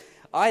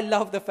I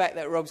love the fact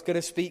that Rob's going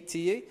to speak to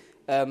you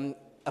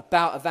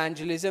about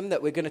evangelism,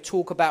 that we're going to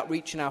talk about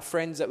reaching our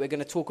friends, that we're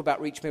going to talk about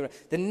reaching people.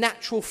 The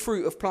natural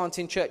fruit of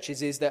planting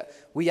churches is that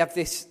we have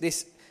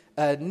this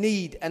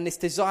need and this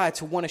desire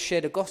to want to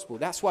share the gospel.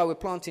 That's why we're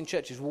planting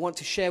churches. We want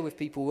to share with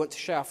people. We want to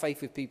share our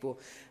faith with people.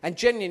 And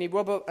genuinely,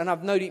 Rob and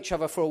I've known each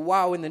other for a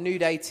while in the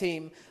Newday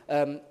team.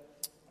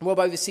 Rob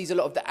oversees a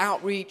lot of the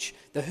outreach,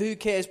 the Who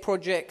Cares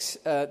projects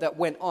that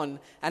went on,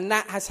 and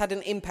that has had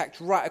an impact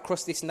right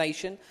across this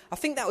nation. I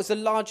think that was the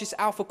largest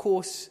Alpha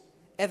course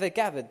ever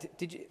gathered.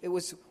 It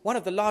was one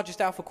of the largest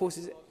Alpha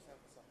courses.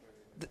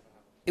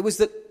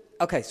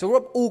 So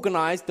Rob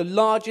organised the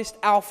largest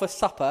Alpha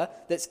supper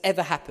that's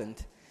ever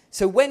happened.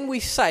 So when we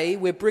say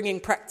we're bringing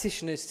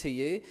practitioners to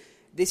you,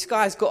 this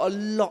guy's got a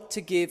lot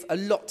to give, a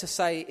lot to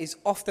say, is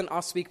often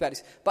asked to speak about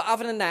this. But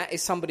other than that,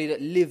 is somebody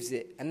that lives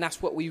it, and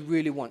that's what we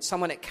really want.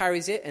 Someone that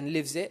carries it and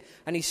lives it,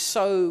 and he's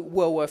so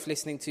well worth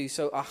listening to,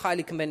 so I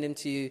highly commend him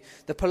to you.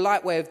 The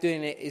polite way of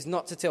doing it is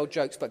not to tell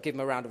jokes, but give him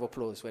a round of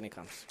applause when he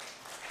comes.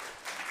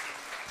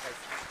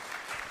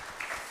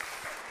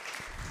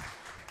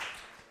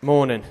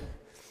 Morning.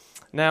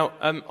 Now,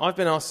 I've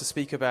been asked to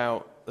speak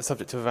about the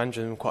subject of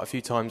evangelism quite a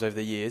few times over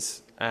the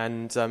years,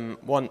 and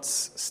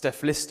once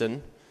Steph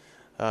Liston,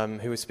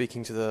 who was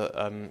speaking to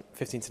the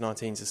 15 to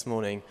 19s this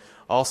morning,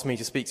 asked me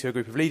to speak to a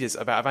group of leaders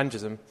about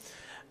evangelism.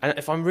 And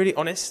if I'm really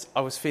honest,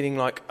 I was feeling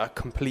like a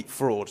complete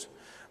fraud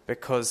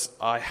because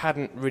I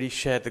hadn't really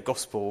shared the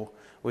gospel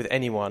with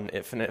anyone,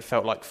 and it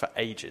felt like for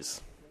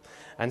ages.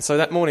 And so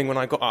that morning when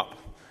I got up,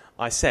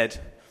 I said,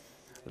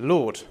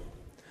 Lord,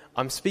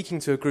 I'm speaking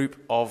to a group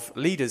of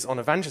leaders on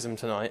evangelism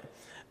tonight,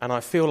 and I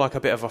feel like a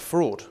bit of a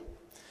fraud.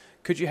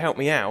 Could you help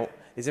me out?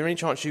 Is there any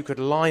chance you could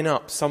line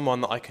up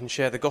someone that I can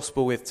share the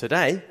gospel with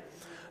today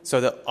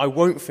so that I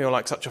won't feel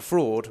like such a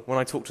fraud when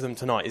I talk to them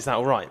tonight? Is that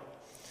all right?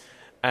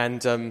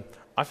 And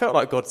I felt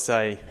like God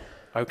say,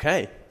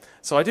 okay.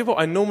 So I did what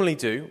I normally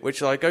do, which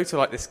is I go to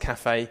like this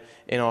cafe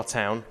in our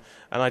town,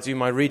 and I do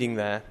my reading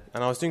there.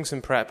 And I was doing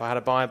some prep. I had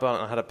a Bible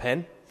and I had a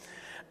pen.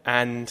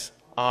 And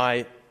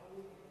I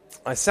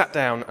sat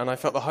down and I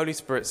felt the Holy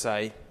Spirit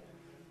say,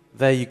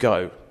 there you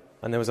go.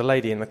 And there was a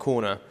lady in the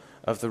corner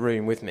of the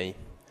room with me.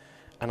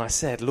 And I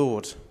said,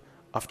 Lord,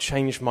 I've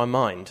changed my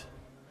mind.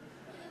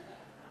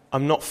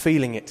 I'm not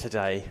feeling it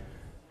today.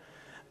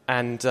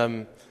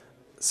 And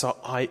so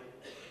I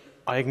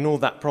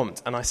ignored that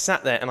prompt. And I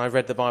sat there and I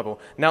read the Bible.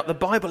 Now, the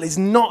Bible is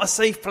not a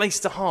safe place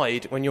to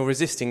hide when you're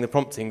resisting the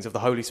promptings of the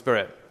Holy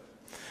Spirit.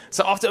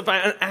 So after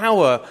about an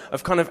hour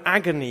of kind of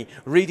agony,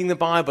 reading the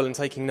Bible and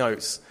taking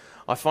notes,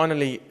 I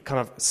finally kind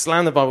of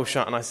slammed the Bible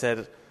shut and I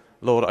said,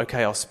 Lord,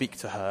 okay, I'll speak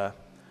to her,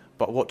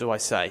 but what do I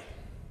say?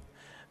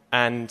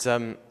 And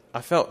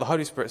I felt the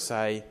Holy Spirit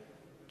say,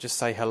 just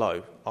say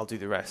hello, I'll do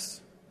the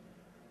rest.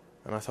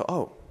 And I thought,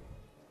 oh,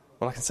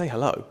 well, I can say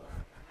hello.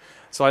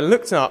 So I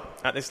looked up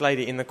at this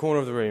lady in the corner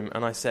of the room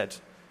and I said,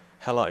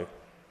 hello.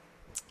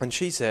 And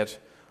she said,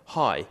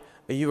 hi,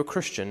 are you a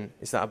Christian?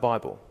 Is that a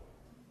Bible?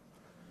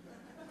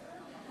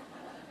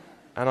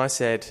 And I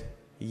said,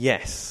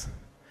 yes.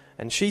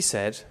 And she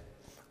said,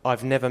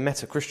 I've never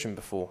met a Christian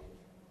before.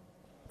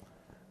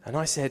 And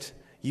I said,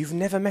 you've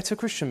never met a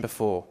Christian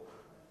before?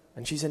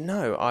 And she said,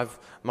 no,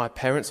 my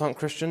parents aren't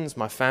Christians,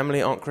 my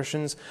family aren't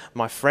Christians,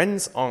 my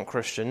friends aren't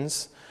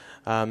Christians,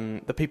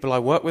 the people I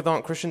work with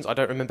aren't Christians, I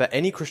don't remember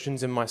any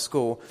Christians in my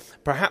school.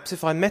 Perhaps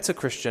if I met a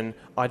Christian,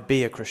 I'd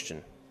be a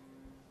Christian.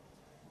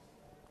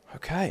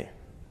 Okay.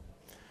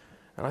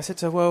 And I said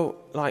to her, well,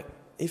 like,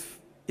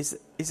 is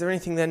there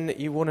anything then that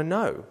you want to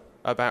know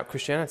about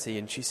Christianity?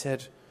 And she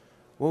said,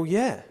 well,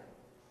 yeah.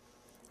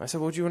 I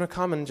said, well, do you want to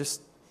come and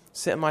just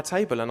sit at my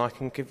table and I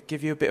can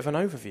give you a bit of an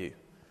overview?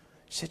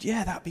 She said,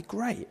 yeah, that'd be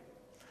great.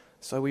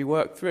 So we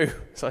worked through.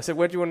 So I said,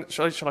 where do you want?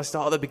 Shall I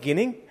start at the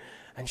beginning?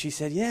 And she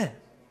said, yeah.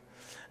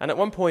 And at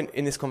one point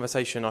in this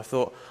conversation, I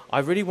thought,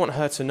 I really want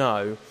her to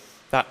know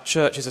that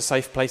church is a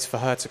safe place for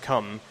her to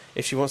come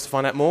if she wants to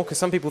find out more, because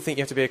some people think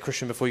you have to be a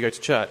Christian before you go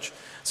to church.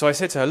 So I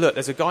said to her, look,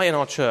 there's a guy in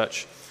our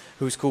church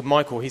who's called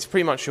Michael. He's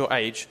pretty much your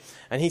age.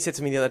 And he said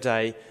to me the other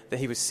day that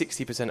he was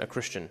 60% a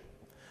Christian.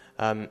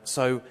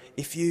 So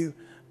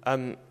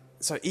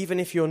even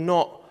if you're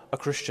not a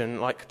Christian,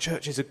 like,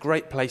 church is a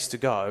great place to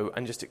go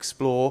and just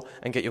explore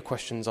and get your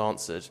questions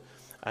answered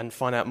and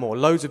find out more.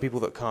 Loads of people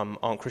that come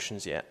aren't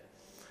Christians yet.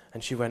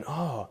 And she went,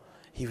 oh,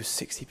 he was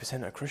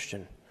 60% a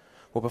Christian.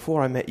 Well,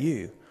 before I met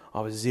you,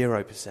 I was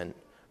 0%,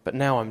 but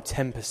now I'm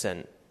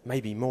 10%,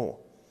 maybe more.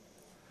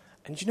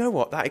 And you know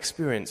what? That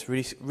experience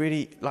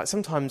really, like,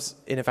 sometimes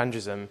in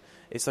evangelism,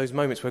 it's those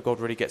moments where God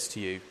really gets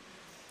to you.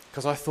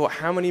 Because I thought,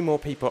 how many more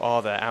people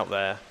are there out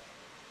there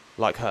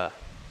like her?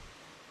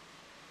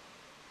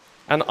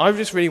 And I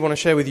just really want to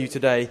share with you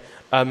today,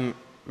 I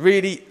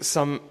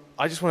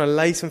just want to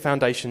lay some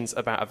foundations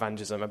about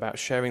evangelism, about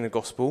sharing the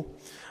gospel.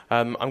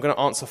 I'm going to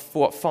answer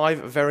 5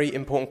 very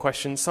important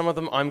questions. Some of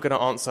them I'm going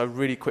to answer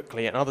really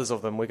quickly, and others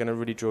of them we're going to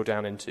really drill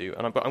down into.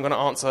 But I'm going to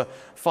answer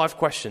 5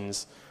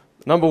 questions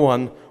Number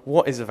 1,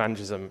 what is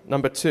evangelism?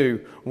 Number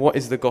 2, what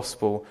is the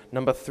gospel?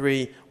 Number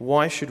 3,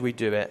 why should we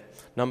do it?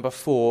 Number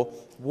 4,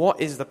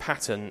 what is the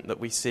pattern that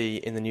we see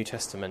in the New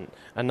Testament?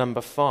 And number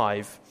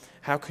 5,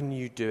 how can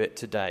you do it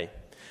today?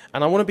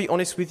 And I want to be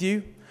honest with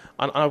you,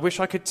 and I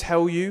wish I could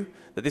tell you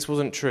that this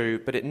wasn't true,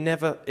 but it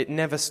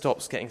never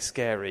stops getting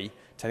scary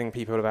telling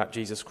people about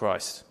Jesus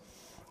Christ.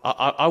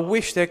 I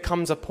wish there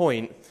comes a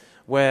point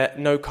where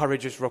no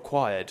courage is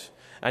required.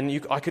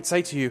 And I could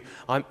say to you,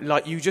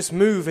 you just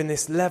move in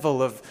this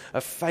level of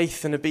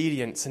faith and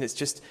obedience, and it's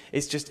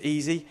just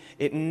easy.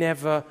 It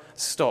never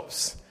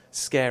stops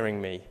scaring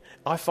me.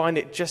 I find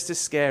it just as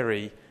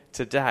scary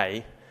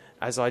today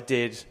as I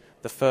did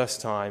the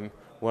first time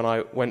when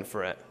I went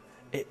for it.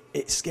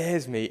 It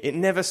scares me. It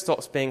never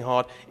stops being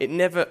hard. It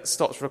never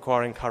stops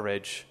requiring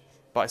courage,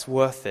 but it's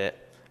worth it,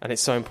 and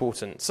it's so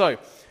important. So,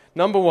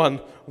 number 1,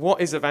 what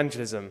is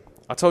evangelism?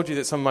 I told you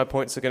that some of my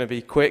points are going to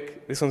be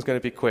quick. This one's going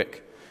to be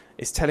quick.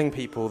 It's telling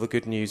people the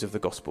good news of the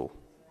gospel.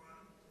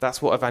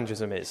 That's what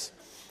evangelism is.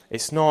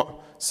 It's not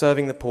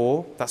serving the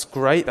poor. That's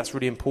great. That's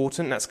really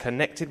important. That's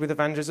connected with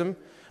evangelism,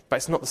 but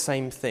it's not the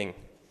same thing.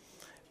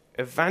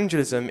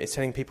 Evangelism is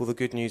telling people the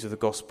good news of the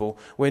gospel.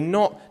 We're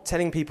not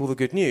telling people the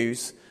good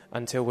news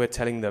until we're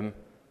telling them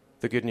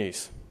the good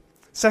news.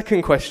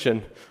 Second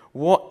question,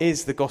 what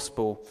is the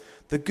gospel?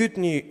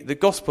 The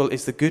gospel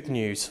is the good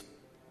news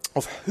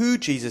of who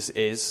Jesus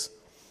is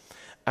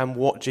and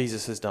what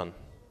Jesus has done.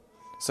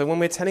 So when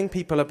we're telling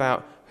people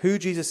about who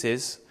Jesus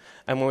is,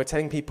 and when we're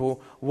telling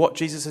people what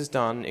Jesus has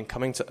done in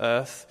coming to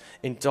earth,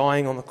 in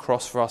dying on the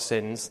cross for our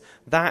sins,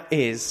 that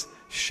is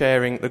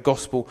sharing the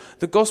gospel.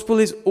 The gospel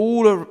is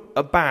all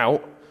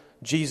about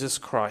Jesus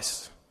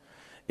Christ.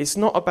 It's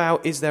not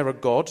about, is there a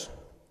God?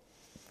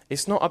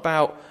 It's not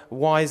about,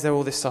 why is there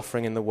all this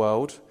suffering in the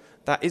world?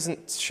 That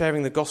isn't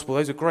sharing the gospel.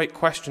 Those are great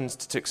questions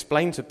to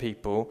explain to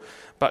people.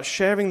 But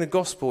sharing the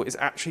gospel is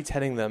actually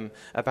telling them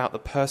about the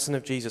person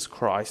of Jesus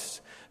Christ,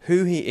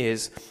 who he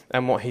is,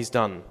 and what he's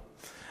done.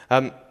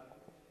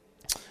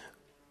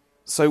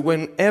 So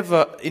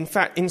whenever, in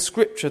fact, in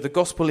Scripture, the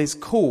gospel is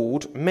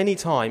called many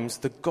times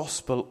the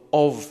gospel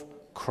of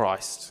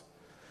Christ.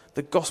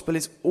 The gospel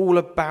is all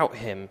about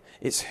him.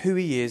 It's who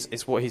he is,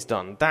 it's what he's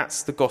done.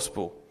 That's the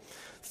gospel.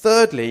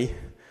 Thirdly,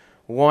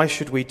 why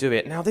should we do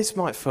it? Now, this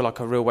might feel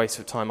like a real waste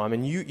of time. I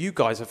mean, you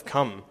guys have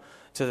come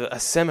to a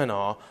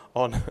seminar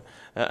on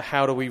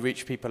how do we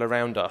reach people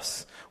around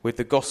us with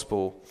the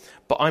gospel.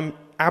 But I'm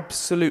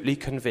absolutely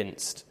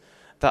convinced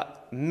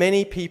that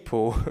many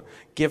people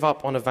give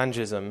up on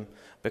evangelism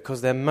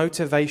because their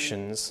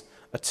motivations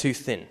are too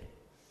thin.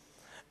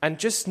 And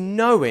just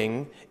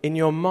knowing in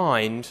your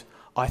mind,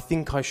 I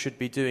think I should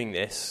be doing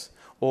this,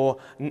 or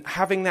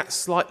having that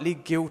slightly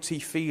guilty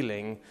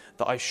feeling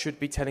that I should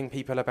be telling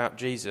people about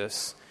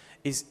Jesus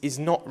is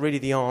not really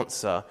the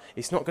answer.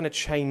 It's not going to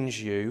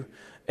change you.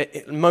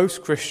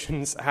 Most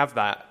Christians have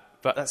that,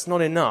 but that's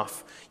not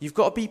enough. You've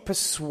got to be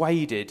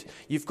persuaded.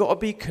 You've got to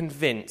be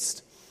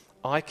convinced,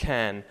 I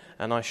can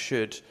and I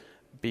should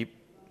be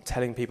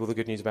telling people the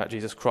good news about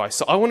Jesus Christ.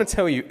 So I want to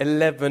tell you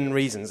 11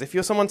 reasons. If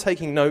you're someone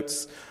taking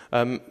notes,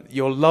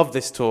 you'll love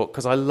this talk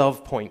because I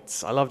love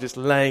points. I love just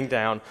laying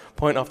down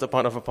point after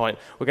point after point.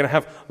 We're going to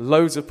have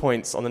loads of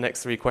points on the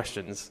next 3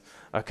 questions,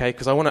 okay?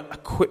 Because I want to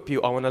equip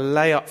you. I want to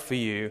lay up for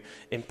you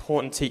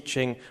important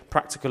teaching,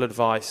 practical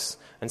advice,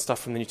 and stuff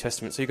from the New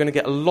Testament. So you're going to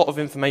get a lot of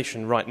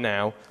information right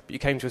now, but you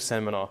came to a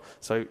seminar.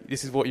 So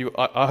this is what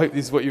I hope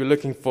this is what you were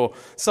looking for.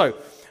 So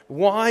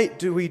why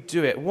do we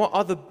do it? What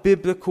are the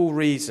biblical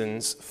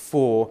reasons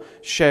for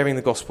sharing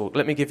the gospel?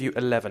 Let me give you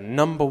 11.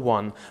 Number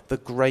 1, the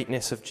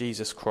greatness of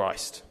Jesus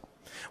Christ.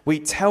 We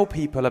tell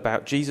people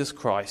about Jesus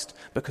Christ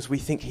because we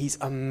think he's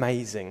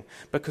amazing,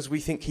 because we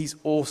think he's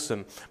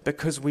awesome,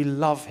 because we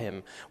love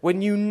him.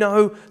 When you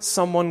know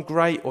someone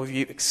great or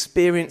you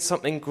experience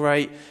something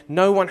great,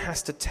 no one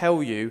has to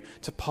tell you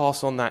to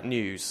pass on that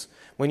news.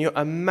 When you're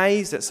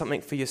amazed at something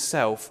for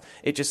yourself,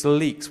 it just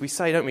leaks. We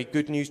say, don't we,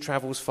 good news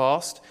travels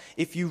fast.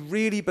 If you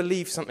really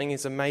believe something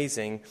is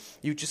amazing,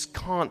 you just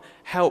can't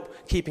help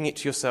keeping it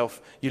to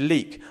yourself. You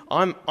leak.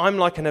 I'm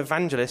like an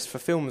evangelist for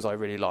films I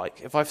really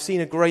like. If I've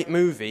seen a great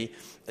movie,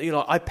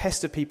 I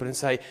pester people and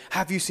say,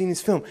 have you seen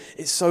this film?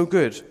 It's so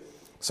good.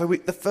 So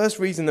the first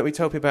reason that we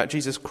tell people about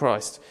Jesus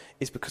Christ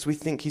is because we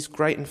think he's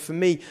great. And for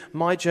me,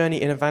 my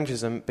journey in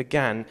evangelism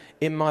began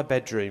in my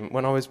bedroom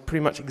when I was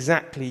pretty much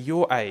exactly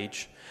your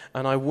age.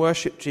 And I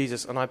worshipped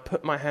Jesus, and I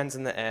put my hands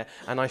in the air,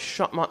 and I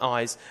shut my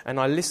eyes, and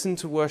I listened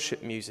to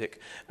worship music,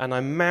 and I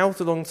mouthed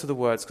along to the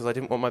words because I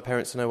didn't want my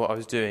parents to know what I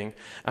was doing,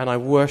 and I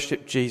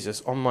worshipped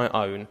Jesus on my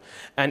own.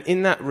 And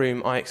in that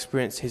room, I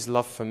experienced his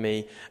love for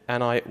me,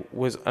 and I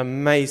was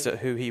amazed at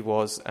who he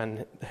was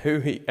and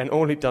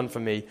all he'd done for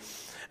me.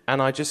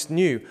 And I just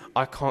knew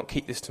I can't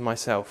keep this to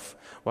myself.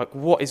 Like,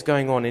 what is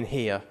going on in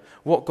here?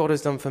 What God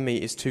has done for me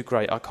is too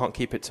great. I can't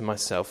keep it to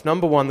myself.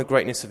 Number 1, the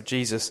greatness of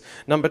Jesus.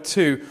 Number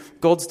 2,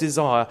 God's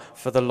desire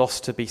for the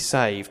lost to be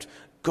saved.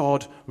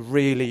 God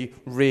really,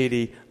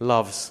 really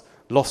loves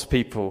lost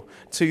people.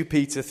 2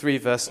 Peter 3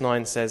 verse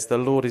 9 says, "The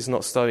Lord is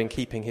not slow in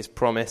keeping his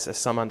promise, as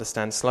some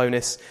understand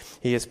slowness.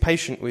 He is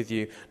patient with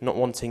you, not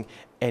wanting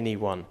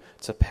anyone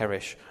to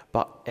perish,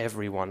 but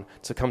everyone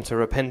to come to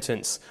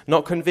repentance."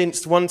 Not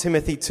convinced, 1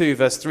 Timothy 2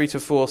 verse 3 to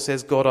 4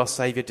 says, "God our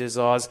Saviour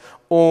desires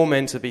all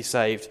men to be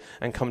saved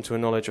and come to a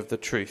knowledge of the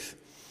truth."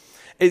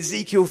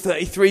 Ezekiel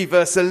 33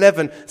 verse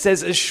 11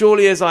 says, "As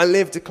surely as I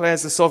live,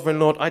 declares the sovereign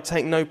Lord, I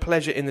take no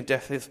pleasure in the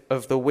death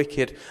of the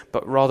wicked,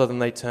 but rather than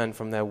they turn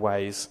from their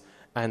ways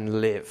and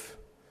live."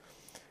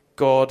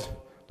 God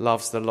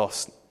loves the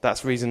lost.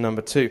 That's reason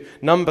number 2.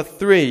 Number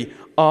 3,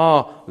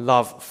 our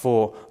love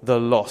for the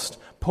lost.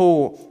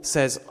 Paul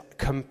says,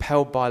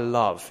 compelled by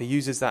love. He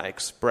uses that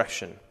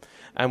expression.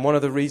 And one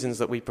of the reasons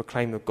that we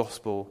proclaim the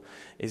gospel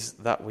is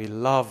that we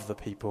love the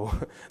people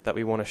that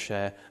we want to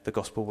share the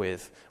gospel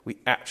with. We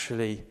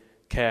actually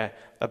care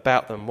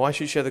about them. Why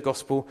should you share the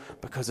gospel?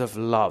 Because of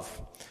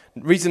love.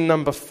 Reason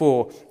number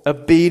 4,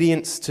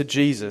 obedience to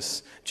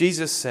Jesus.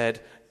 Jesus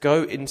said,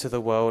 "Go into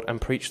the world and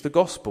preach the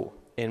gospel,"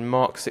 in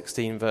Mark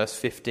 16 verse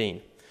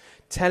 15.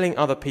 Telling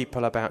other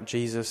people about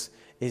Jesus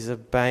is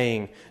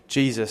obeying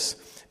Jesus.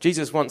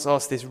 Jesus once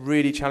asked this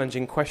really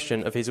challenging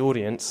question of his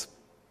audience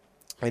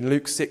in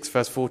Luke 6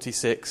 verse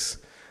 46.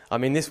 I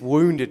mean, this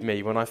wounded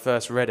me when I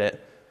first read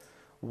it.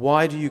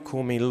 "Why do you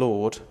call me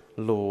Lord,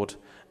 Lord,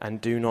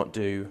 and do not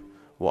do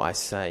what I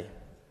say?"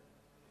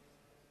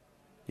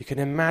 You can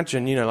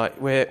imagine,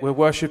 like we're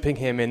worshipping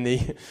him in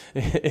the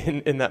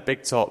in that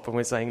big top, and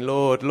we're saying,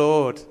 "Lord,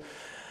 Lord."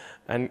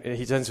 And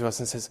he turns to us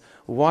and says,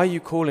 "Why are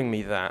you calling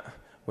me that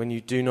when you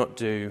do not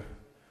do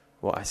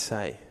what I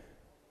say?"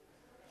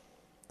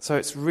 So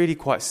it's really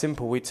quite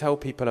simple. We tell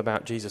people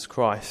about Jesus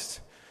Christ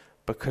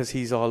because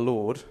he's our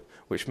Lord,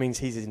 which means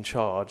he's in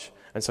charge,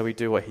 and so we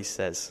do what he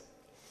says.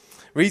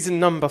 Reason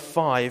number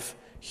 5,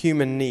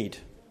 human need.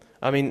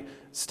 I mean,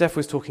 Steph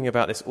was talking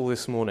about this all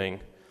this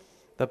morning.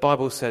 The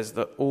Bible says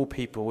that all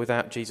people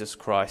without Jesus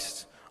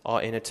Christ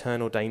are in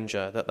eternal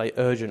danger, that they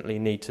urgently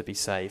need to be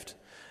saved.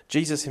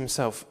 Jesus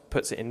himself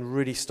puts it in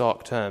really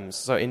stark terms.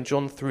 So in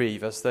John 3,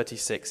 verse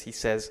 36, he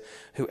says,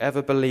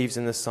 "Whoever believes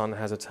in the Son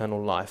has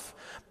eternal life,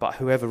 but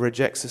whoever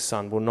rejects the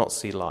Son will not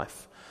see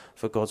life,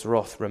 for God's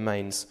wrath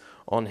remains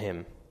on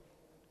him."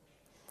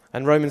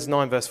 And Romans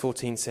 9 verse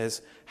 14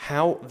 says,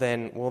 "How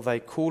then will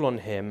they call on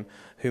him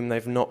whom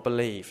they've not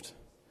believed?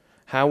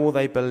 How will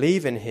they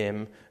believe in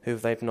him whom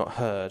they've not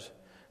heard?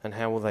 And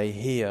how will they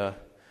hear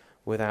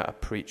without a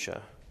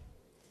preacher?"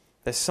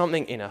 There's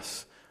something in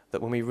us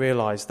that when we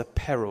realize the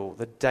peril,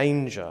 the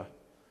danger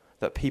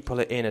that people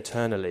are in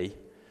eternally,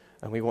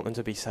 and we want them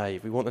to be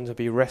saved, we want them to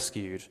be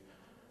rescued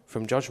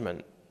from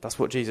judgment. That's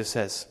what Jesus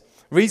says.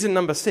 Reason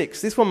number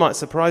 6, this one might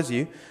surprise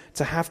you,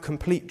 to have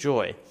complete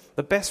joy.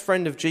 The best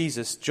friend of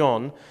Jesus,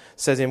 John,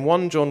 says in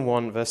 1 John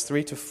 1, verse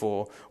 3 to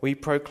 4, "We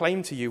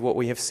proclaim to you what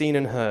we have seen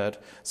and heard,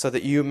 so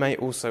that you may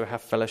also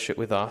have fellowship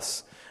with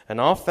us.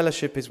 And our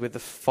fellowship is with the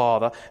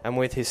Father and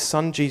with his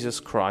Son, Jesus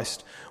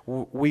Christ.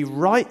 We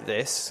write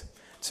this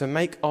to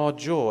make our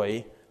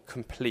joy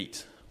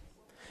complete."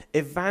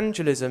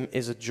 Evangelism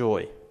is a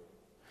joy.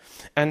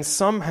 And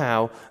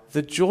somehow,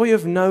 the joy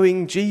of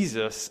knowing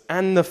Jesus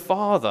and the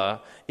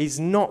Father is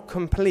not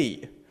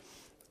complete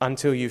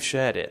until you've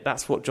shared it.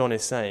 That's what John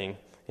is saying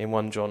in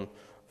 1 John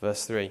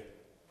verse 3.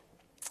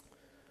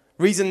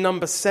 Reason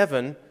number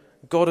 7,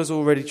 God has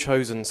already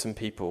chosen some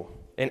people.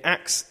 In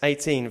Acts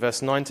 18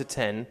 verse 9 to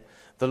 10,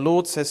 the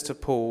Lord says to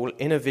Paul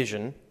in a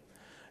vision,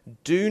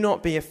 "Do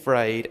not be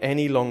afraid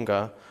any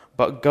longer,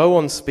 but go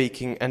on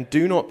speaking and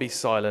do not be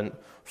silent,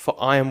 for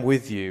I am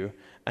with you,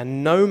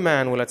 and no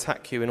man will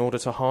attack you in order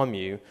to harm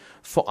you,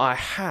 for I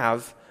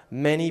have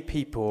many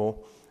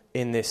people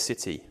in this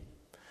city."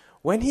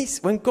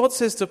 When God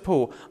says to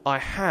Paul, "I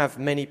have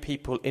many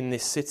people in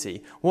this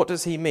city," what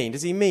does he mean?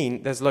 Does he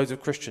mean there's loads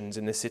of Christians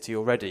in this city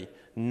already?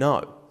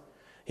 No.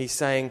 He's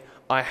saying,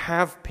 I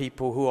have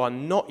people who are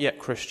not yet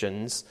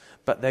Christians,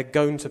 but they're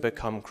going to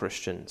become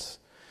Christians.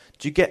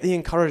 Do you get the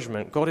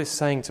encouragement? God is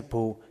saying to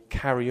Paul,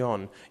 carry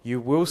on. You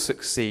will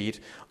succeed.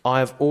 I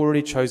have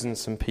already chosen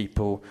some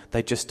people.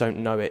 They just don't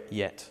know it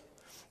yet.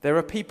 There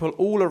are people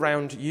all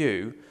around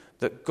you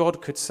that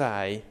God could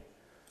say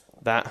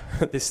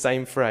that, this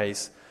same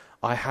phrase,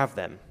 I have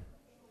them.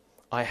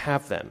 I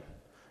have them.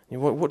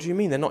 What do you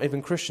mean? They're not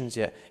even Christians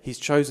yet. He's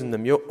chosen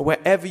them.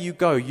 Wherever you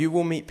go, you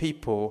will meet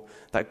people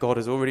that God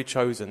has already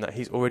chosen, that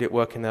he's already at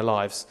work in their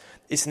lives.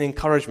 It's an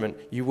encouragement.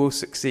 You will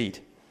succeed.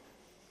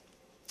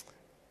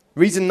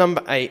 Reason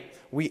number 8,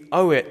 we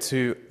owe it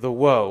to the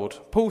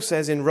world. Paul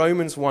says in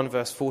Romans 1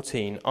 verse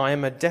 14, "I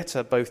am a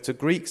debtor both to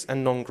Greeks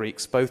and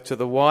non-Greeks, both to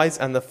the wise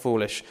and the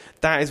foolish.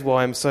 That is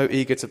why I'm so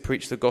eager to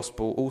preach the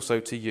gospel also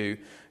to you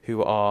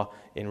who are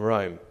in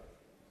Rome."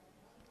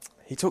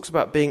 He talks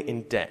about being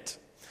in debt.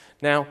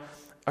 Now,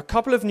 a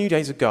couple of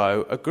Newdays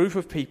ago, a group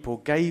of people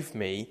gave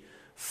me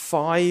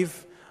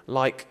 5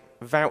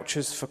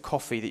 vouchers for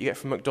coffee that you get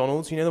from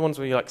McDonald's. You know the ones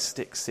where you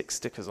stick 6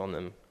 stickers on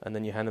them and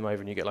then you hand them over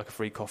and you get a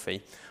free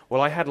coffee? Well,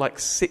 I had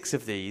 6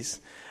 of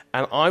these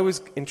and I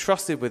was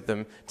entrusted with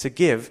them to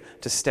give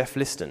to Steph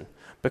Liston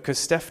because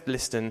Steph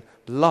Liston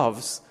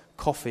loves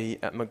coffee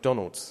at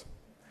McDonald's.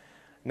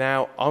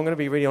 Now, I'm going to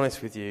be really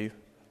honest with you,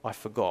 I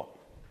forgot.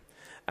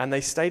 And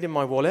they stayed in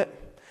my wallet,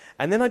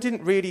 and then I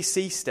didn't really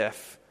see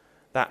Steph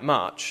that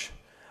much,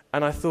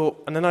 and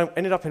then I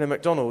ended up in a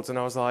McDonald's, and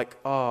I was like,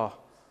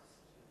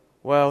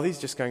 well, these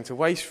are just going to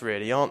waste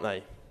really, aren't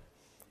they?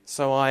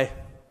 So I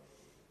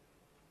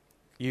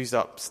used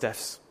up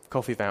Steph's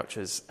coffee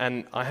vouchers,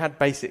 and I had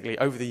basically,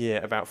 over the year,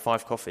 about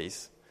 5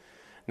 coffees.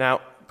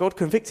 Now, God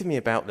convicted me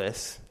about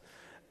this,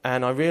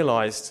 and I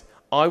realised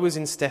I was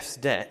in Steph's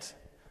debt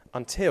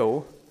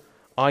until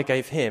I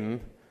gave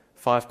him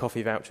 5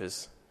 coffee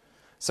vouchers.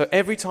 So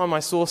every time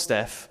I saw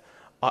Steph,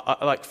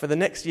 I for the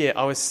next year,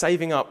 I was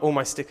saving up all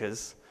my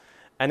stickers,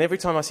 and every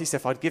time I see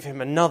Steph, I'd give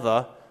him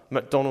another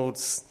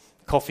McDonald's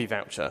coffee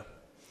voucher.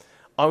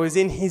 I was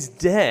in his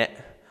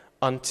debt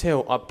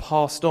until I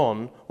passed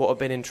on what had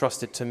been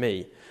entrusted to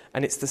me.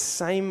 And it's the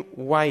same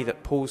way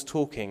that Paul's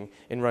talking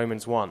in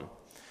Romans 1.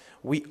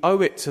 We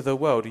owe it to the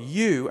world.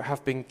 You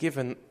have been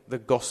given the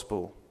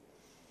gospel.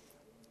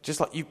 Just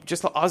like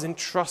I was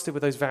entrusted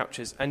with those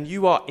vouchers, and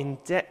you are in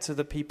debt to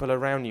the people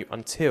around you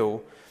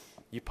until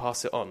you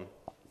pass it on.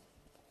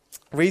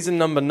 Reason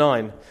number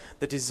 9,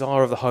 the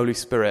desire of the Holy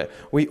Spirit.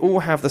 We all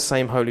have the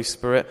same Holy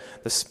Spirit,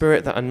 the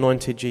Spirit that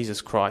anointed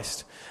Jesus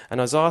Christ.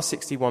 And Isaiah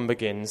 61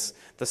 begins,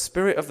 "The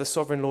Spirit of the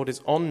Sovereign Lord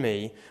is on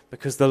me,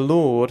 because the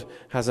Lord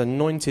has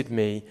anointed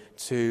me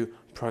to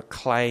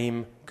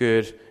proclaim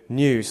good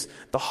news."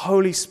 The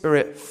Holy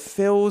Spirit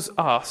fills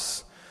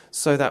us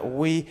so that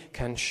we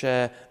can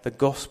share the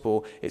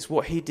gospel. It's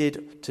what he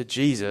did to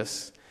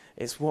Jesus.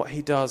 It's what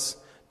he does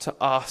to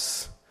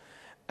us.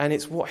 And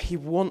it's what he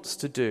wants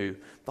to do.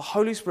 The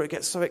Holy Spirit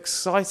gets so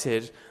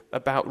excited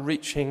about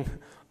reaching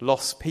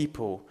lost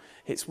people.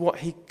 It's what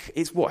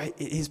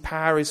his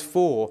power is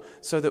for,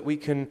 so that we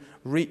can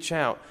reach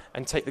out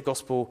and take the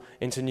gospel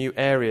into new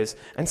areas.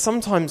 And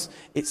sometimes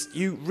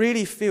you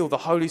really feel the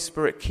Holy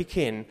Spirit kick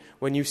in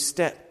when you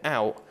step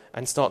out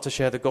and start to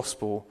share the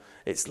gospel.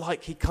 It's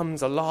like he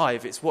comes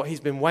alive. It's what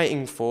he's been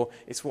waiting for.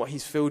 It's what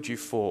he's filled you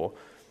for.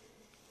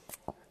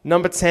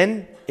 Number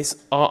 10 is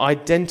our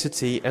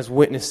identity as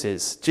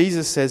witnesses.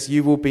 Jesus says,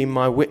 "You will be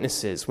my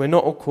witnesses." We're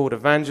not all called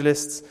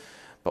evangelists,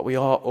 but we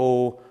are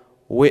all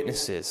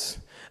witnesses.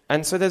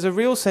 And so there's a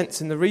real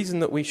sense in the reason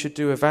that we should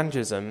do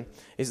evangelism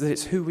is that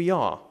it's who we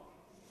are.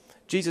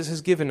 Jesus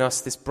has given us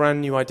this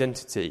brand new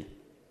identity.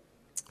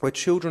 We're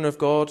children of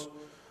God,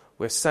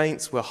 we're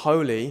saints, we're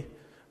holy,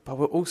 but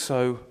we're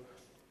also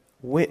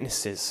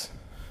witnesses.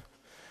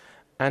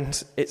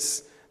 And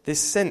it's this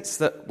sense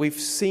that we've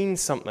seen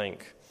something,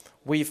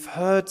 we've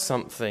heard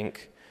something,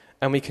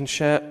 and we can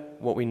share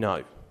what we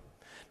know.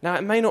 Now,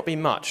 it may not be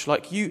much.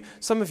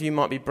 Some of you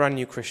might be brand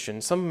new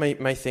Christians. Some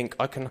may think,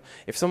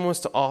 if someone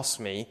was to ask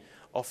me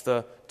off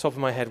the top of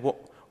my head,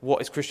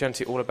 what is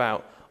Christianity all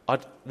about?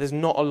 There's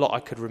not a lot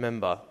I could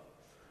remember.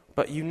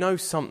 But you know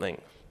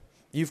something.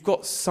 You've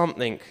got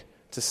something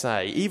to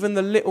say. Even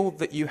the little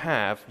that you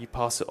have, you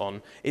pass it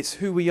on. It's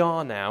who we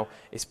are now.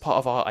 It's part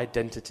of our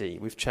identity.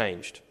 We've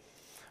changed.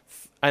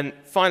 And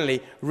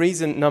finally,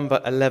 reason number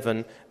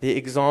 11, the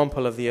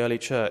example of the early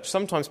church.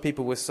 Sometimes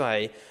people will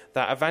say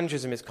that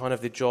evangelism is kind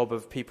of the job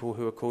of people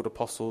who are called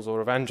apostles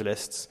or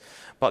evangelists.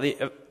 But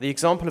the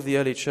example of the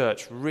early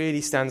church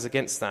really stands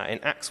against that. In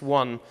Acts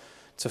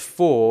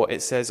 1-4,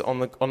 it says, on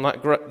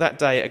that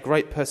day a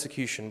great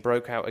persecution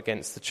broke out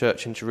against the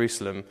church in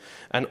Jerusalem,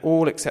 and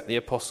all except the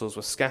apostles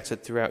were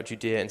scattered throughout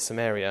Judea and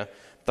Samaria.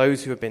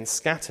 Those who had been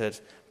scattered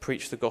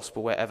preached the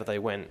gospel wherever they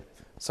went.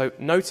 So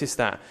notice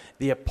that.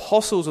 The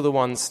apostles are the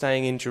ones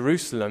staying in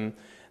Jerusalem.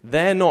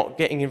 They're not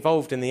getting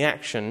involved in the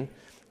action.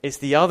 It's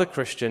the other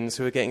Christians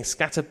who are getting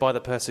scattered by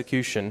the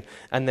persecution,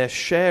 and they're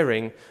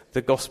sharing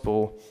the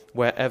gospel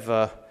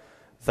wherever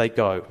they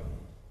go.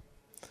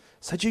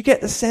 So do you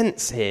get the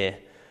sense here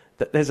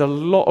that there's a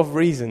lot of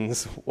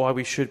reasons why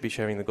we should be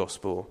sharing the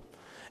gospel?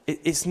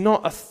 It's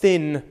not a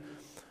thin,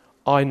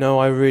 I know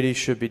I really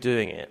should be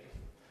doing it,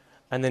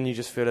 and then you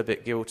just feel a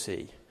bit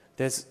guilty.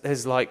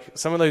 There's like,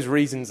 some of those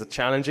reasons are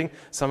challenging,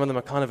 some of them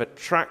are kind of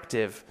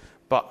attractive,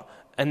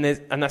 and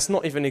that's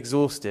not even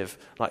exhaustive.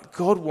 Like,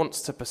 God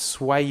wants to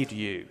persuade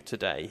you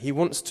today. He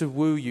wants to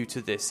woo you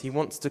to this. He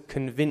wants to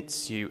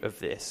convince you of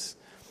this,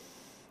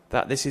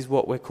 that this is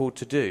what we're called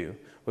to do.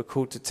 We're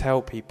called to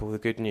tell people the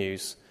good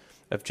news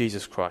of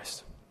Jesus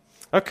Christ.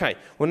 Okay,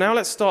 well now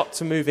let's start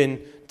to move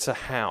in to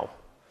how.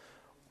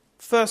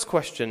 Fourth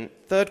question,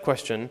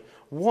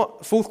 what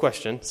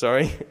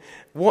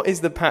is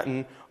the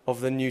pattern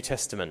of the New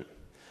Testament?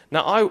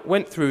 Now, I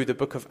went through the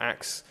book of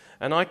Acts,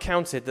 and I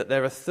counted that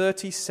there are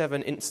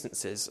 37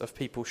 instances of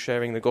people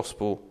sharing the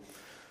gospel.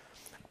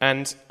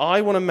 And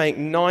I want to make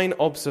 9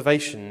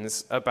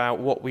 observations about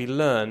what we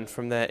learn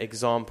from their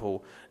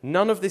example.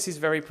 None of this is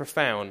very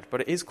profound,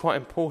 but it is quite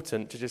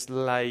important to just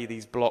lay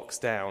these blocks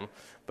down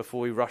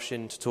before we rush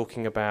into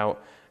talking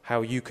about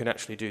how you can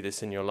actually do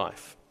this in your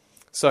life.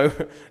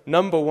 So,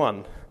 number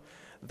 1,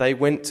 they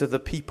went to the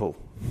people.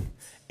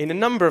 In a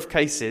number of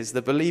cases,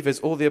 the believers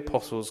or the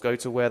apostles go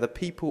to where the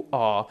people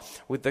are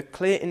with the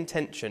clear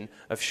intention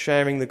of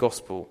sharing the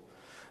gospel.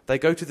 They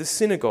go to the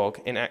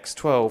synagogue in Acts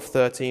 12,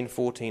 13,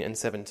 14 and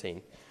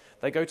 17.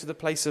 They go to the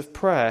place of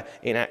prayer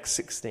in Acts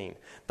 16.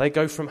 They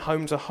go from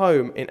home to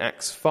home in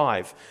Acts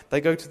 5.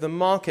 They go to the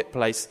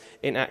marketplace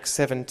in Acts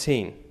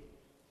 17.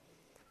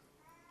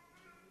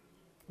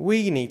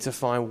 We need to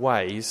find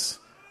ways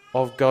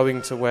of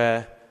going to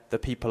where the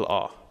people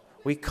are.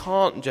 We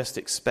can't just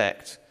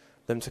expect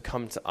them to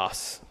come to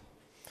us.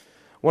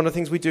 One of the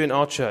things we do in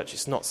our church,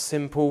 it's not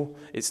simple,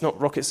 it's not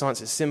rocket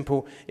science, it's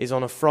simple, is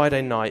on a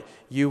Friday night,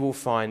 you will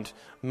find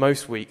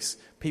most weeks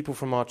people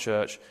from our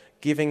church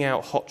giving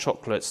out hot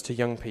chocolates to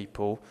young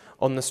people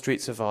on the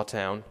streets of our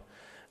town.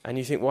 And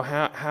you think, well,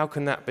 how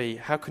can that be?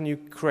 How can you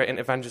create an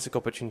evangelistic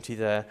opportunity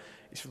there?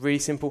 It's really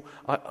simple.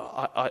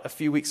 A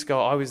few weeks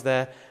ago, I was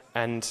there,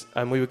 and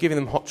we were giving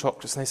them hot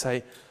chocolates, and they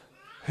say,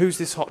 who's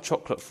this hot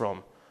chocolate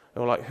from?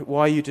 Or like,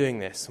 why are you doing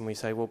this? And we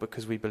say, well,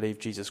 because we believe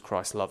Jesus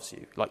Christ loves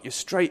you. Like, you're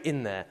straight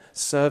in there,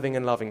 serving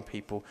and loving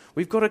people.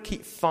 We've got to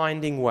keep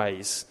finding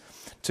ways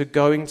to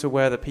going to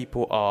where the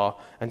people are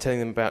and telling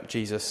them about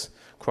Jesus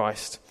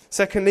Christ.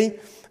 Secondly,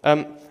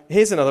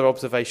 here's another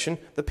observation.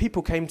 The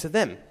people came to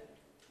them.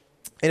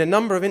 In a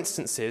number of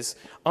instances,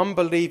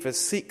 unbelievers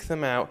seek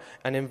them out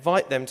and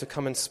invite them to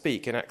come and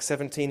speak in Acts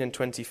 17 and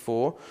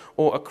 24,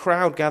 or a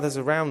crowd gathers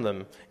around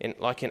them,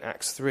 like in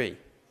Acts 3.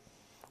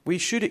 We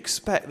should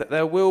expect that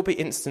there will be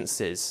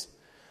instances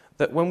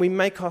that when we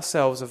make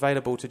ourselves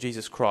available to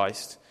Jesus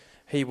Christ,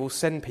 he will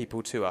send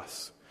people to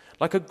us.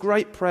 Like a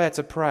great prayer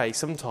to pray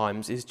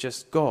sometimes is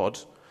just, God,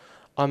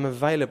 I'm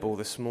available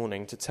this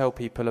morning to tell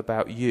people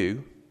about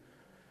you.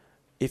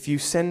 If you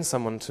send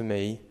someone to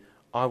me,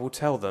 I will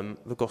tell them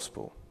the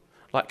gospel.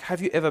 Like, have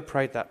you ever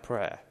prayed that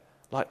prayer?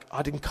 Like,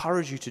 I'd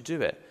encourage you to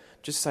do it.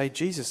 Just say,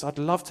 Jesus, I'd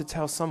love to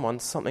tell someone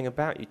something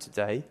about you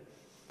today.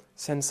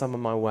 Send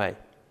someone my way.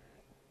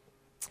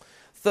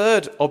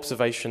 Third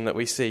observation that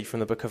we see from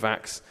the book of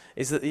Acts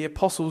is that the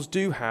apostles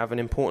do have an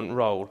important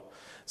role.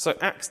 So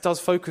Acts does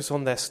focus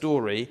on their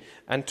story,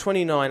 and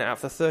 29 out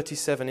of the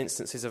 37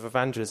 instances of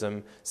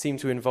evangelism seem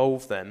to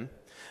involve them.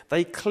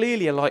 They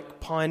clearly are like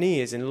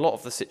pioneers in a lot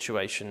of the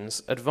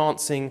situations,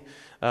 advancing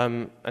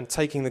and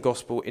taking the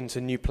gospel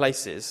into new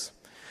places.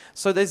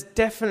 So there's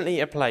definitely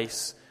a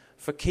place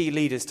for key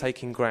leaders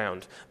taking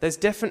ground. There's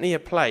definitely a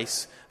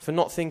place for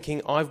not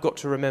thinking, I've got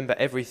to remember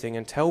everything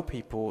and tell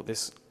people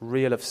this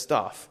reel of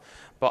stuff,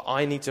 but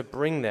I need to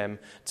bring them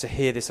to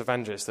hear this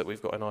evangelist that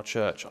we've got in our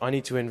church. I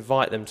need to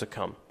invite them to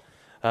come.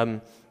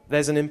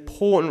 There's an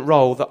important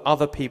role that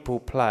other people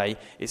play.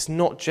 It's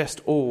not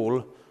just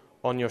all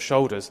on your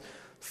shoulders.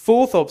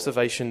 Fourth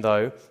observation,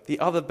 though, the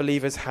other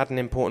believers had an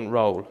important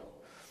role.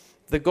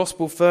 The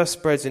gospel first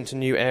spreads into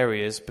new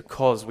areas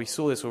because, we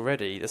saw this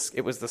already,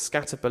 it was the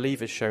scattered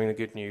believers sharing the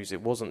good news,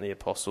 it wasn't the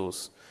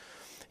apostles.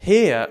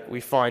 Here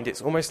we find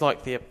it's almost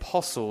like the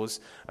apostles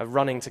are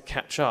running to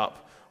catch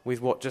up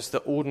with what just the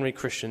ordinary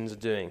Christians are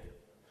doing.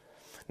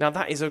 Now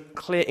that is a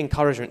clear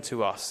encouragement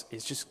to us,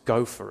 is just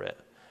go for it.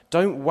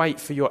 Don't wait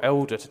for your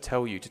elder to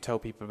tell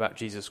people about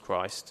Jesus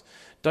Christ.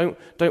 Don't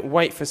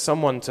wait for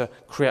someone to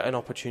create an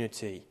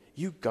opportunity.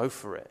 You go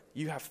for it.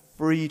 You have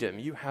freedom.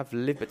 You have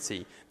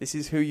liberty. This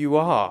is who you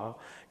are.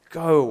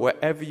 Go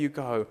wherever you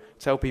go.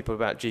 Tell people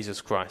about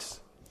Jesus Christ.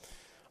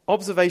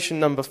 Observation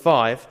number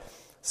 5,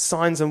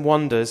 signs and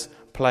wonders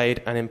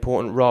played an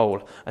important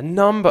role. A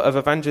number of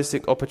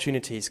evangelistic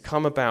opportunities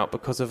come about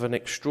because of an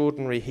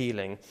extraordinary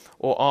healing,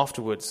 or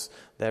afterwards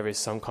there is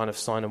some kind of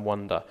sign and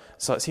wonder.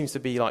 So it seems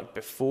to be like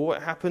before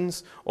it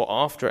happens or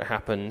after it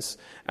happens.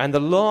 And the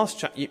last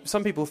chapter,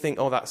 some people think,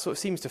 that sort of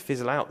seems to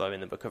fizzle out though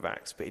in the book of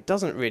Acts, but it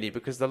doesn't really,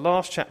 because the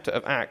last chapter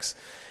of Acts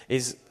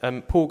is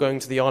Paul going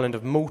to the island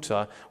of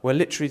Malta, where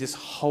literally this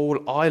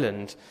whole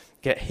island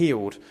get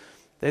healed.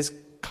 There's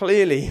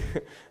clearly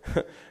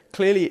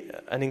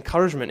an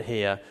encouragement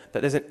here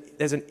that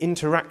there's an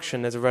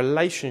interaction, there's a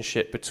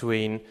relationship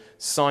between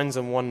signs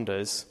and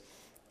wonders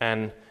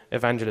and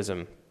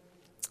evangelism.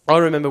 I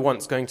remember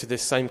once going to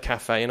this same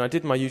cafe, and I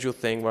did my usual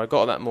thing where I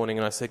got up that morning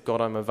and I said, God,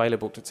 I'm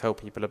available to tell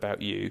people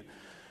about you.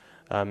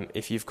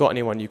 If you've got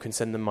anyone, you can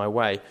send them my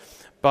way.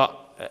 But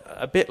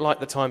a bit like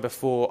the time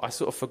before, I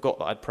sort of forgot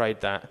that I'd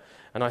prayed that,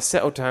 and I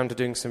settled down to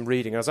doing some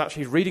reading. I was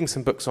actually reading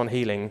some books on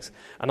healings,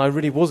 and I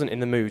really wasn't in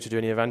the mood to do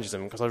any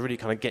evangelism because I was really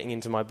kind of getting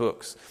into my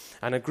books.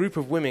 And a group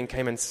of women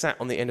came and sat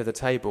on the end of the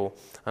table,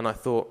 and I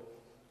kind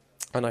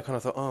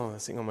of thought, they're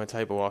sitting on my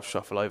table, I'll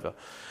shuffle over.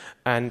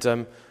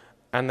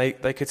 And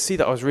they could see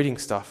that I was reading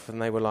stuff,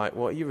 and they were like,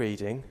 what are you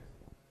reading?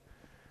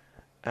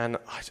 And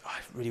I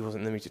really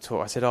wasn't in the mood to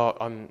talk. I said,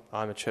 I'm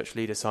a church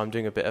leader, so I'm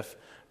doing a bit of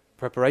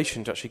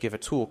preparation to actually give a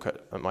talk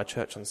at my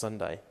church on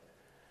Sunday.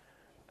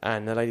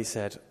 And the lady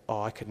said,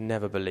 I could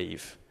never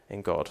believe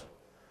in God.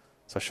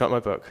 So I shut my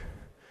book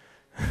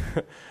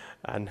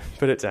and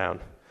put it down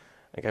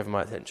and gave her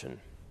my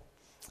attention.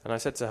 And I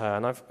said to her,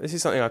 and this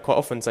is something I quite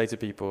often say to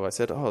people, I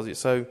said,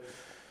 so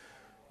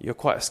you're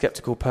quite a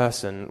sceptical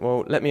person.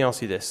 Well, let me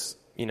ask you this.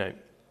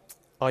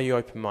 are you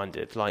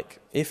open-minded? Like,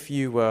 if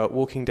you were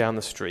walking down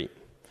the street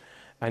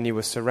and you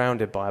were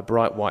surrounded by a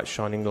bright white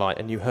shining light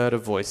and you heard a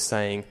voice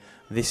saying,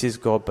 "This is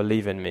God,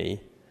 believe in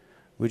me,"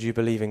 would you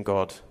believe in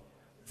God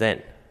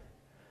then?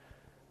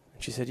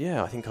 And she said,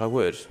 "Yeah, I think I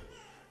would."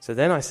 So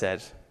then I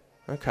said,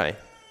 "Okay,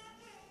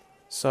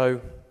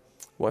 so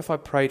what if I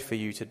prayed for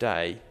you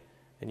today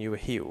and you were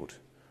healed?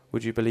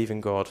 Would you believe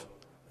in God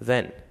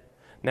then?"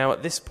 Now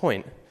at this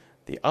point,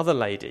 the other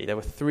lady, there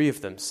were 3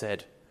 of them,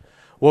 said,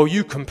 "Well,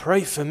 you can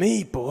pray for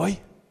me, boy."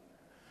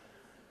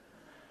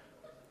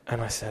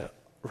 And I said,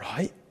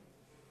 "Right,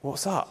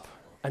 what's up?"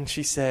 And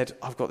she said,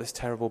 "I've got this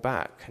terrible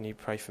back. Can you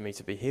pray for me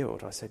to be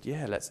healed?" I said,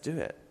 "Yeah, let's do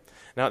it."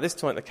 Now, at this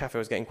point, the cafe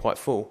was getting quite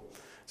full.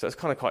 So it's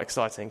kind of quite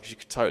exciting because you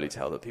could totally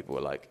tell that people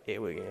were like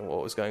earwigging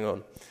what was going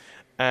on.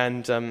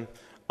 And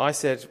I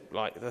said,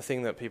 like, the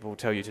thing that people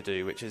tell you to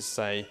do, which is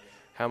say,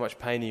 "How much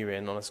pain are you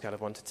in on a scale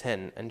of 1 to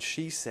 10? And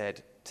she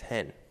said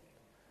 10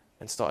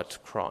 and started to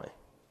cry.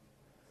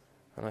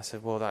 And I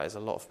said, "Well, that is a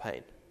lot of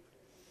pain."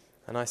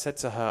 And I said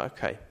to her,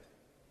 "Okay,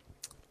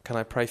 can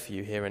I pray for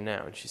you here and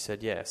now?" And she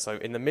said, "Yeah." So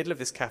in the middle of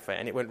this cafe,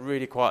 and it went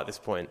really quiet at this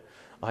point,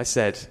 I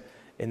said,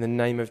 "In the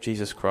name of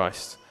Jesus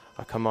Christ,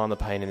 I command the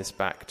pain in this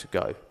back to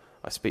go.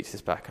 I speak to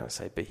this back and I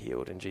say, be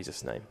healed in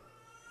Jesus' name."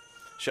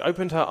 She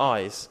opened her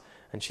eyes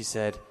and she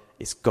said,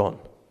 "It's gone."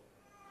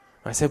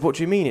 I said, "What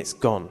do you mean it's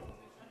gone?"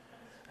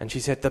 And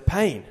she said, "The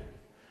pain."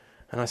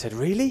 And I said,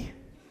 "Really?"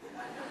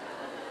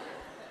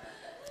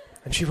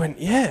 And she went,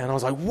 "Yeah." And I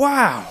was like,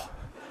 "Wow."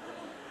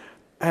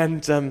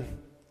 And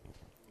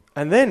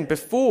then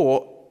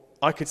before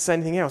I could say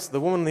anything else,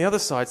 the woman on the other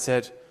side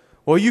said,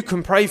 "Well, you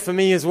can pray for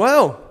me as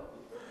well."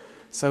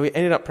 So we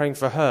ended up praying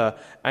for her,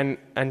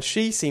 and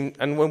she seemed,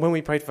 and when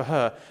we prayed for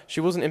her,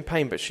 she wasn't in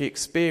pain, but she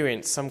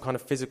experienced some kind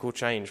of physical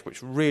change,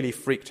 which really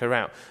freaked her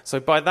out. So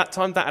by that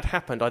time that had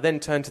happened, I then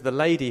turned to the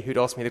lady who'd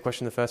asked me the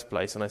question in the first